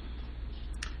and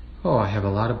I have a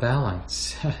lot of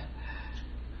balance.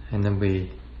 And then we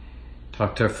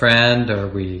talk to a friend or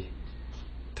we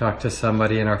talk to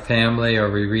somebody in our family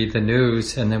or we read the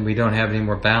news and then we don't have any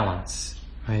more balance,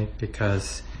 right?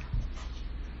 Because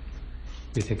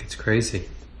we think it's crazy.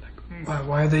 Like,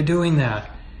 why are they doing that?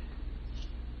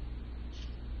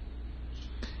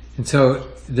 And so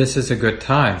this is a good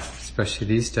time, especially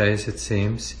these days it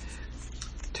seems,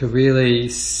 to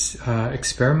really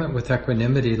experiment with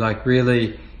equanimity, like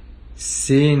really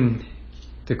seeing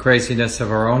the craziness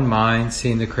of our own mind,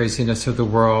 seeing the craziness of the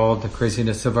world, the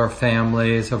craziness of our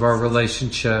families, of our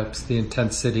relationships, the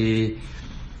intensity,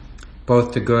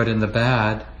 both the good and the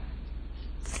bad.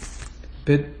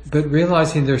 But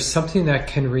realizing there's something that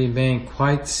can remain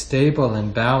quite stable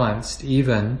and balanced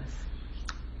even,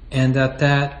 and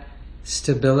that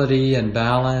stability and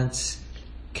balance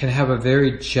can have a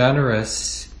very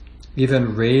generous,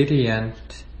 even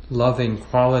radiant, loving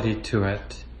quality to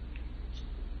it.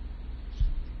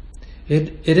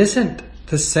 It isn't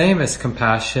the same as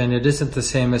compassion, it isn't the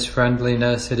same as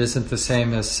friendliness, it isn't the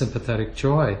same as sympathetic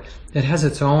joy. It has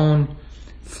its own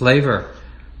flavor.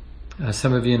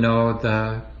 Some of you know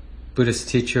the Buddhist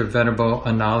teacher Venerable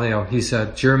Analayo. He's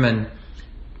a German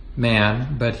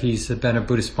man, but he's been a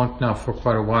Buddhist monk now for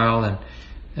quite a while and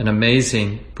an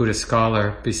amazing Buddhist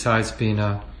scholar besides being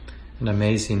an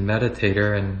amazing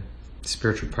meditator and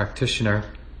spiritual practitioner.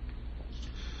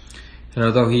 And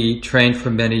although he trained for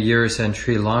many years in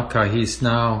Sri Lanka, he's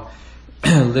now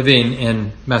living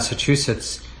in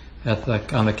Massachusetts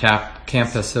on the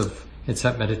campus of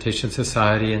Insight Meditation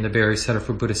Society and the Barry Center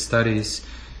for Buddhist Studies.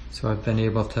 So I've been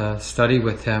able to study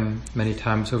with him many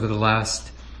times over the last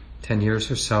 10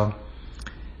 years or so,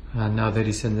 now that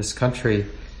he's in this country.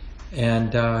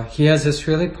 And he has this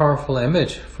really powerful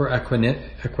image for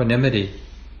equanimity.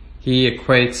 He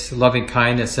equates loving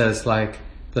kindness as like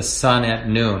the sun at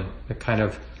noon, the kind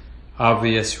of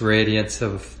obvious radiance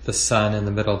of the sun in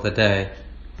the middle of the day.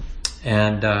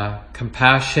 And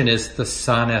compassion is the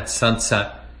sun at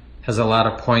sunset, has a lot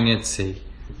of poignancy,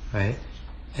 right?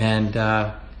 And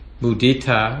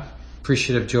mudita,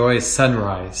 appreciative joy, is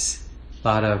sunrise, a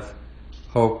lot of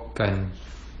hope and,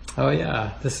 oh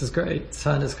yeah, this is great,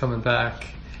 sun is coming back.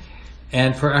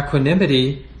 And for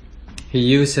equanimity, he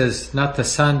uses not the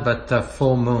sun but the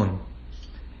full moon.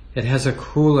 It has a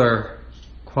cooler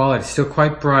quality, still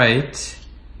quite bright,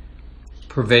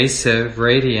 pervasive,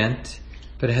 radiant,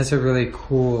 but it has a really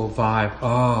cool vibe.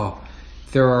 Oh,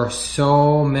 there are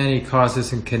so many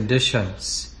causes and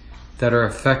conditions that are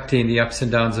affecting the ups and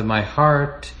downs of my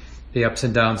heart, the ups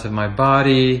and downs of my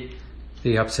body,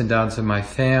 the ups and downs of my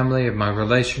family, of my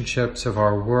relationships, of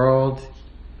our world.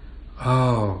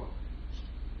 Oh,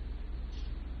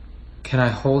 can I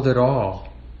hold it all?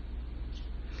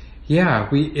 Yeah,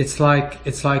 it's like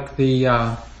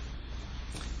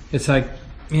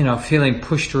feeling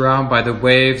pushed around by the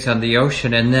waves on the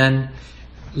ocean and then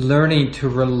learning to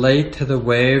relate to the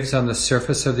waves on the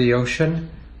surface of the ocean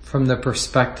from the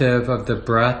perspective of the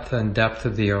breadth and depth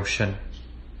of the ocean.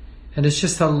 And it's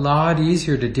just a lot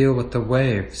easier to deal with the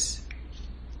waves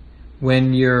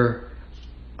when you're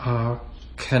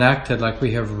connected, like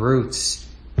we have roots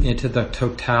into the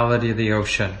totality of the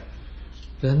ocean.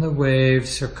 Then the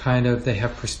waves are they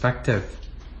have perspective.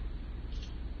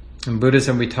 In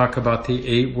Buddhism, we talk about the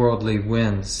 8 worldly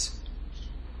winds: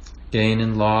 gain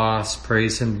and loss,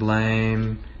 praise and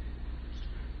blame,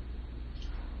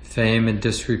 fame and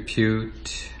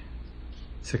disrepute,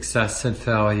 success and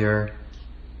failure.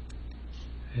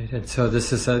 Right? And so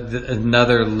this is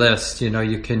another list,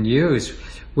 you can use.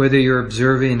 Whether you're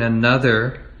observing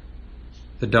another,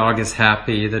 the dog is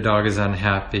happy, the dog is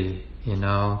unhappy,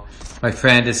 My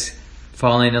friend is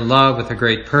falling in love with a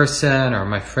great person, or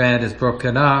my friend is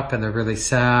broken up and they're really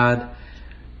sad.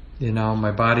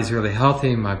 My body's really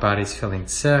healthy, my body's feeling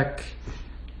sick.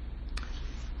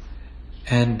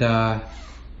 And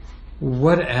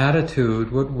what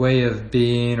attitude, what way of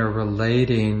being or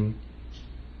relating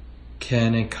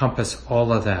can encompass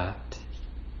all of that?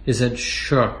 Isn't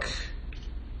shook,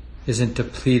 isn't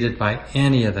depleted by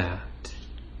any of that?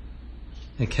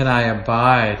 And can I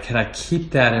abide, can I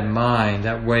keep that in mind,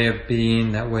 that way of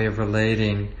being, that way of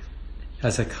relating,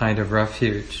 as a kind of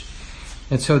refuge?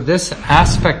 And so this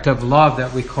aspect of love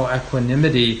that we call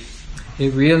equanimity,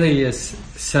 it really is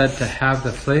said to have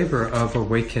the flavor of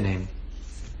awakening.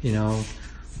 We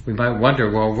might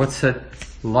wonder, well, what's it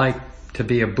like to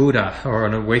be a Buddha or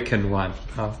an awakened one?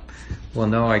 We'll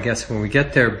know, I guess, when we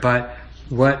get there. But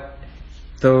what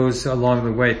those along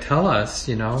the way tell us,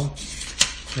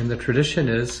 in the tradition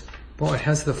is, it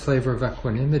has the flavor of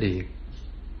equanimity.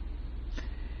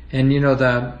 And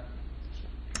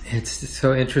it's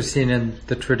so interesting in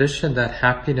the tradition that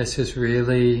happiness is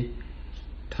really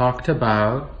talked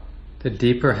about. The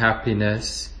deeper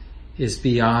happiness is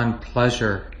beyond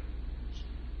pleasure.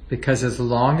 Because as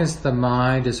long as the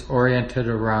mind is oriented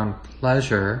around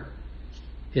pleasure,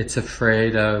 it's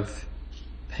afraid of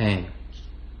pain.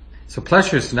 So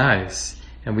pleasure is nice,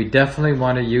 and we definitely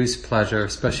want to use pleasure,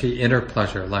 especially inner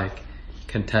pleasure, like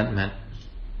contentment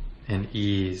and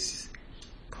ease,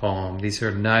 calm. These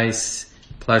are nice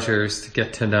pleasures to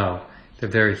get to know. They're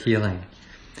very healing.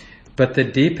 But the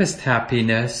deepest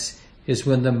happiness is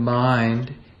when the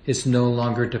mind is no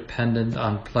longer dependent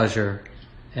on pleasure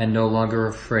and no longer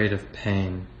afraid of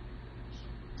pain.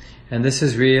 And this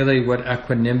is really what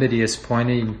equanimity is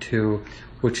pointing to,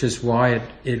 which is why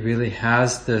it really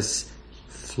has this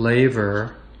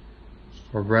flavor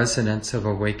or resonance of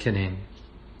awakening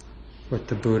with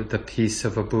the Buddha, the peace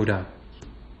of a Buddha.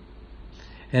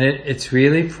 And it's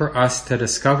really for us to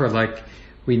discover,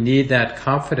 we need that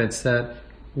confidence that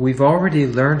we've already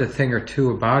learned a thing or two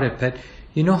about it, but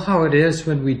you know how it is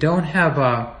when we don't have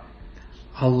a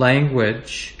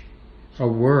language, a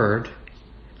word.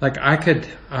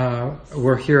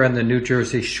 We're here on the New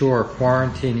Jersey shore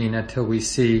quarantining until we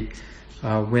see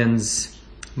Wynn's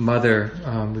mother.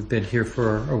 We've been here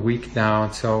for a week now,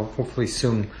 and so hopefully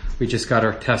soon. We just got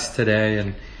our test today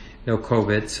and no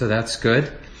COVID, so that's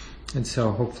good. And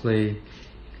so hopefully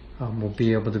we'll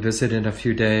be able to visit in a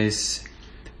few days.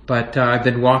 But I've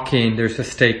been walking. There's a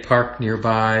state park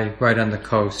nearby, right on the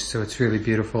coast, so it's really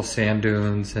beautiful, sand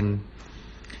dunes and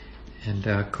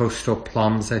coastal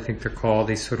plums, I think they're called.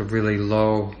 These sort of really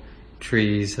low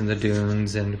trees in the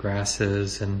dunes and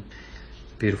grasses and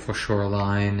beautiful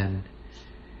shoreline, and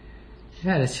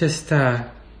it's just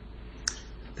that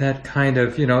kind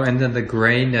of, and then the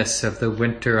grayness of the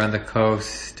winter on the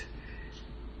coast.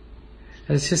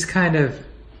 And it's just kind of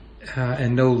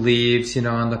and no leaves,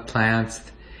 on the plants.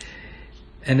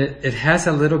 And it has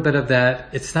a little bit of that.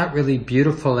 It's not really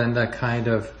beautiful in the kind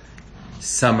of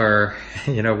summer,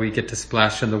 we get to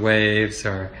splash in the waves,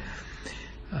 or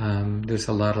there's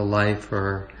a lot of life,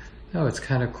 or it's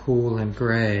kind of cool and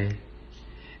gray.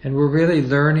 And we're really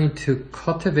learning to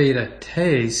cultivate a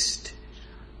taste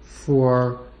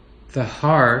for the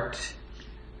heart,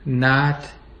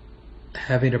 not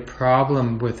having a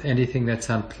problem with anything that's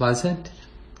unpleasant,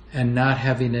 and not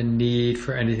having a need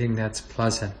for anything that's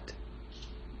pleasant.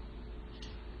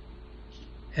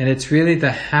 And it's really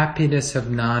the happiness of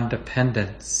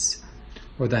non-dependence,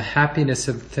 or the happiness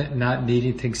of not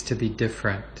needing things to be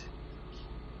different.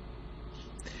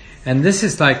 And this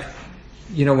is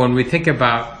when we think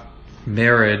about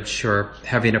marriage or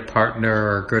having a partner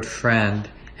or a good friend,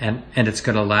 and it's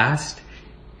going to last,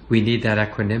 we need that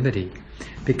equanimity.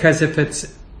 Because if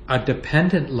it's a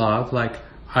dependent love, like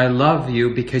I love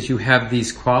you because you have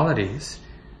these qualities,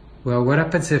 well, what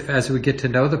happens if as we get to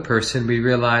know the person, we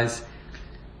realize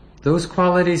those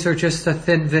qualities are just a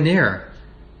thin veneer,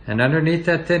 and underneath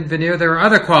that thin veneer there are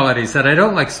other qualities that I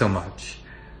don't like so much.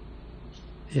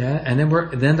 And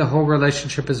then the whole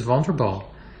relationship is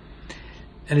vulnerable.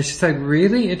 And it's just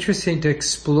really interesting to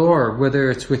explore, whether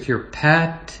it's with your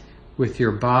pet, with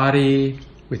your body,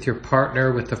 with your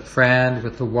partner, with a friend,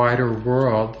 with the wider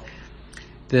world,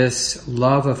 this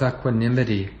love of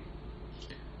equanimity,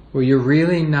 where you're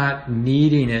really not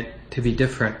needing it to be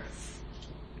different.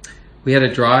 We had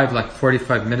to drive like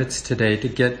 45 minutes today to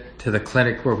get to the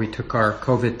clinic where we took our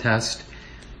COVID test.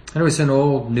 And it was an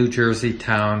old New Jersey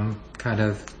town, kind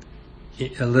of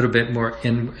a little bit more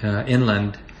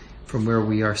inland from where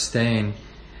we are staying.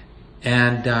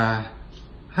 And I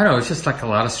don't know, it's just like a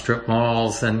lot of strip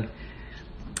malls. And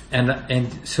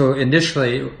so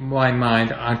initially, my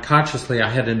mind, unconsciously, I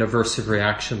had an aversive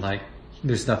reaction, like,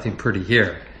 there's nothing pretty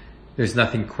here. There's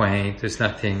nothing quaint. There's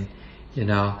nothing,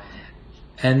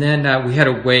 And then we had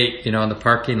to wait, in the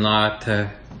parking lot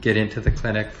to get into the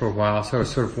clinic for a while. So I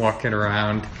was sort of walking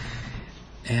around.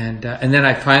 And then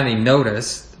I finally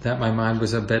noticed that my mind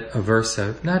was a bit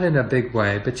aversive. Not in a big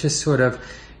way, but just sort of,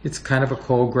 it's kind of a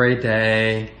cold gray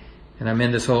day. And I'm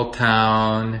in this old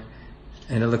town.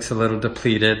 And it looks a little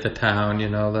depleted, the town,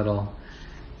 little,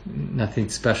 nothing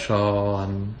special,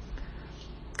 and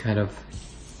kind of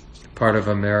part of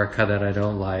America that I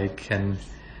don't like, and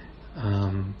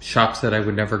shops that I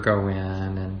would never go in,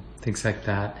 and things like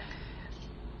that.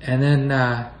 And then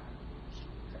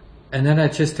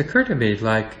it just occurred to me,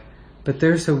 but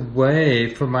there's a way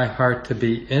for my heart to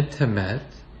be intimate,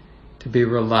 to be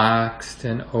relaxed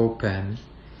and open.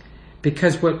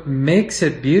 Because what makes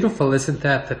it beautiful isn't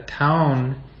that the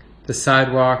town, the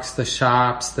sidewalks, the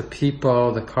shops, the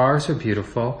people, the cars are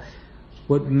beautiful.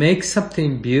 What makes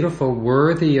something beautiful,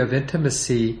 worthy of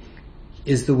intimacy,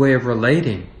 is the way of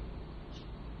relating.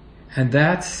 And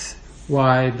that's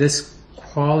why this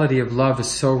quality of love is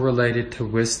so related to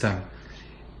wisdom.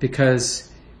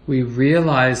 Because we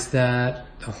realize that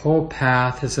the whole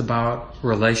path is about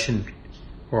relation,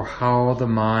 or how the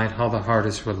mind, how the heart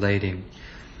is relating.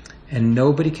 And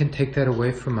nobody can take that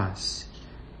away from us.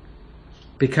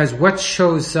 Because what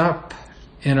shows up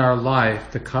in our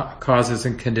life, the causes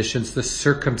and conditions, the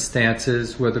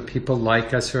circumstances, whether people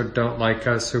like us or don't like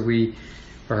us, or we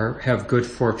have good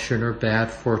fortune or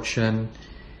bad fortune,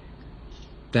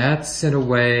 that's in a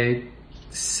way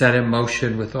set in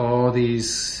motion with all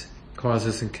these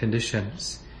causes and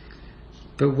conditions.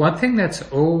 But one thing that's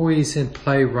always in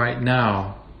play right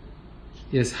now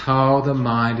is how the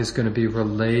mind is going to be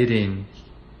relating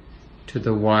to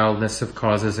the wildness of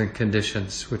causes and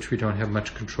conditions, which we don't have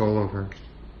much control over.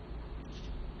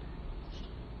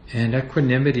 And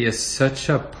equanimity is such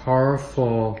a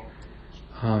powerful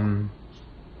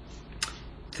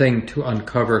thing to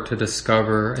uncover, to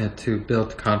discover, and to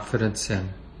build confidence in.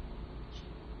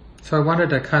 So I wanted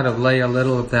to kind of lay a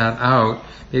little of that out.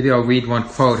 Maybe I'll read one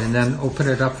quote and then open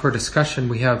it up for discussion.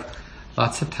 We have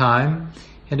lots of time.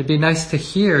 And it'd be nice to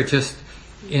hear, just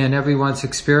in everyone's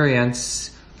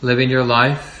experience, living your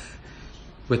life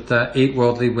with the 8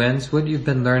 worldly winds, what you've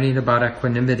been learning about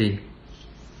equanimity.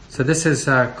 So this is,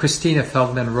 Christina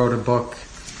Feldman wrote a book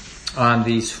on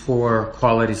these 4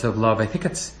 qualities of love. I think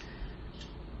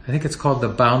it's called The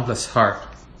Boundless Heart.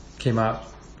 Came out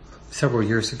several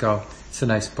years ago. It's a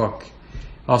nice book.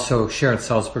 Also, Sharon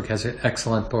Salzberg has an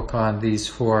excellent book on these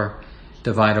 4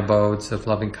 divine abodes of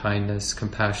loving-kindness,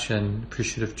 compassion,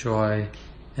 appreciative joy,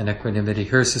 and equanimity.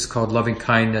 Hers is called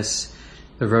Lovingkindness,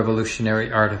 the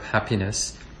Revolutionary Art of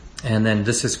Happiness. And then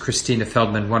this is Christina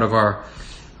Feldman, one of our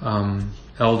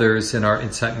elders in our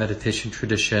Insight Meditation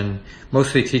tradition,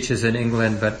 mostly teaches in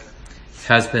England, but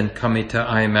has been coming to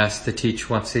IMS to teach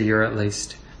once a year at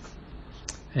least.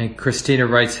 And Christina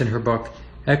writes in her book,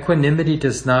 equanimity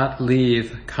does not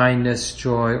leave kindness,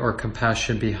 joy, or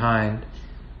compassion behind,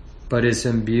 but is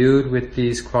imbued with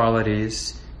these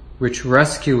qualities which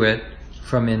rescue it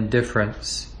from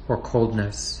indifference or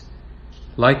coldness.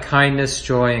 Like kindness,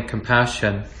 joy, and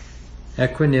compassion,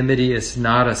 equanimity is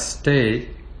not a state,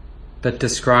 but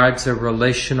describes a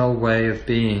relational way of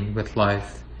being with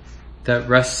life that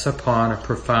rests upon a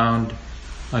profound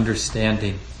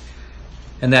understanding.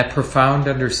 And that profound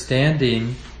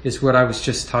understanding is what I was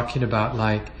just talking about,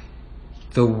 like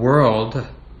the world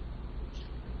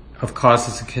of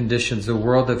causes and conditions, the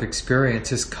world of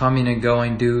experience is coming and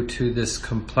going due to this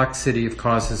complexity of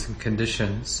causes and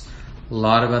conditions. A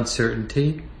lot of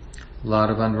uncertainty, a lot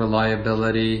of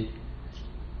unreliability,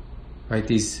 right?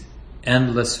 These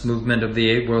endless movement of the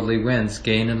 8 worldly winds,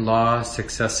 gain and loss,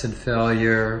 success and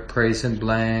failure, praise and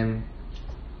blame.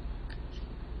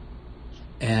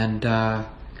 And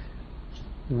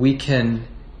we can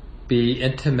be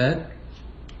intimate,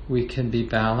 we can be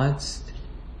balanced,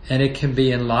 and it can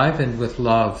be enlivened with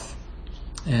love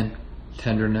and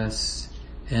tenderness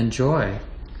and joy.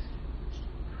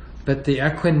 But the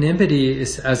equanimity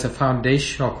is, as a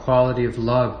foundational quality of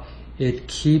love, it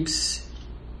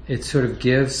sort of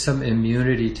gives some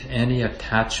immunity to any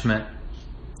attachment,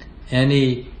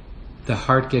 the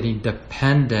heart getting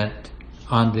dependent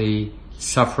on the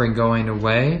suffering going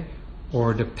away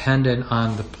or dependent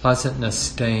on the pleasantness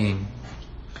staying.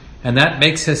 And that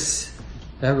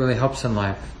really helps in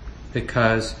life,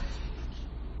 because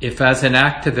if as an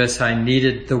activist I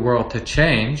needed the world to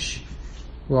change,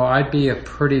 well, I'd be a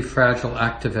pretty fragile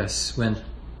activist when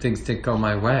things didn't go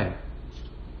my way.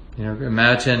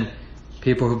 Imagine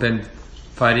people who've been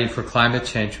fighting for climate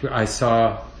change. I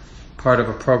saw part of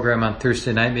a program on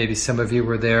Thursday night, maybe some of you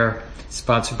were there,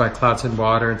 sponsored by Clouds and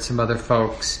Water and some other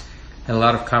folks, and a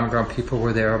lot of Common Ground people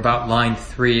were there, about Line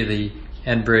 3, the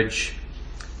Enbridge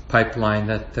pipeline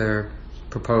that they're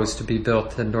proposed to be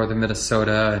built in northern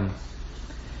Minnesota and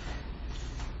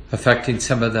affecting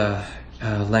some of the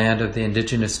land of the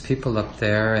indigenous people up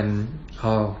there, and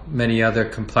many other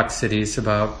complexities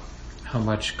about how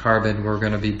much carbon we're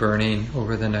going to be burning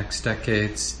over the next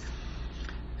decades.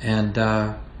 And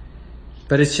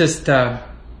but it's just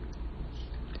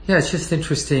it's just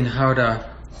interesting how to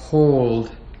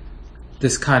hold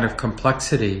this kind of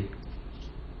complexity,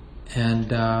 and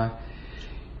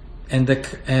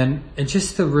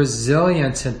just the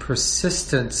resilience and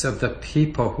persistence of the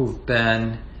people who've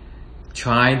been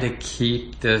trying to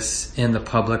keep this in the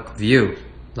public view.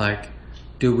 Like,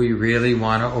 do we really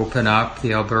want to open up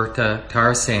the Alberta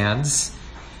tar sands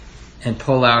and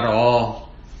pull out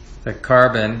all the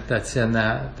carbon that's in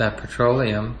that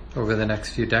petroleum over the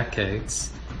next few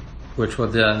decades, which will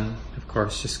then, of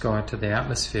course, just go into the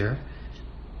atmosphere?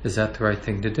 Is that the right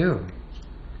thing to do?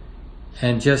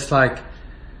 And just like,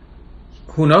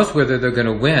 who knows whether they're going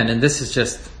to win? And this is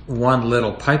just one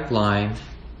little pipeline.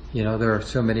 There are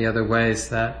so many other ways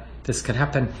that this can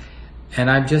happen.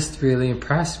 And I'm just really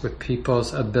impressed with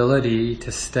people's ability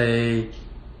to stay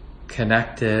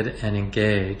connected and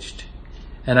engaged.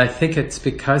 And I think it's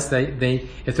because they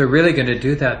if they're really going to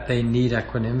do that, they need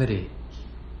equanimity.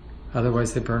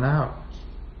 Otherwise they burn out.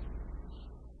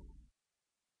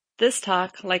 This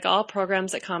talk, like all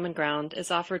programs at Common Ground, is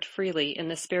offered freely in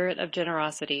the spirit of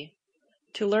generosity.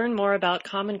 To learn more about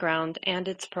Common Ground and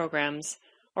its programs,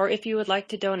 or if you would like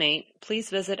to donate, please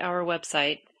visit our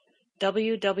website,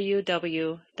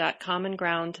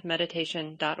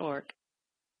 www.commongroundmeditation.org.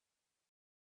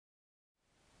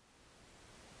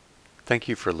 Thank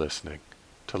you for listening.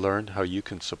 To learn how you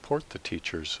can support the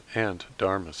teachers and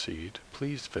Dharma Seed,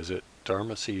 please visit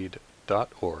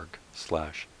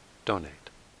dharmaseed.org/donate.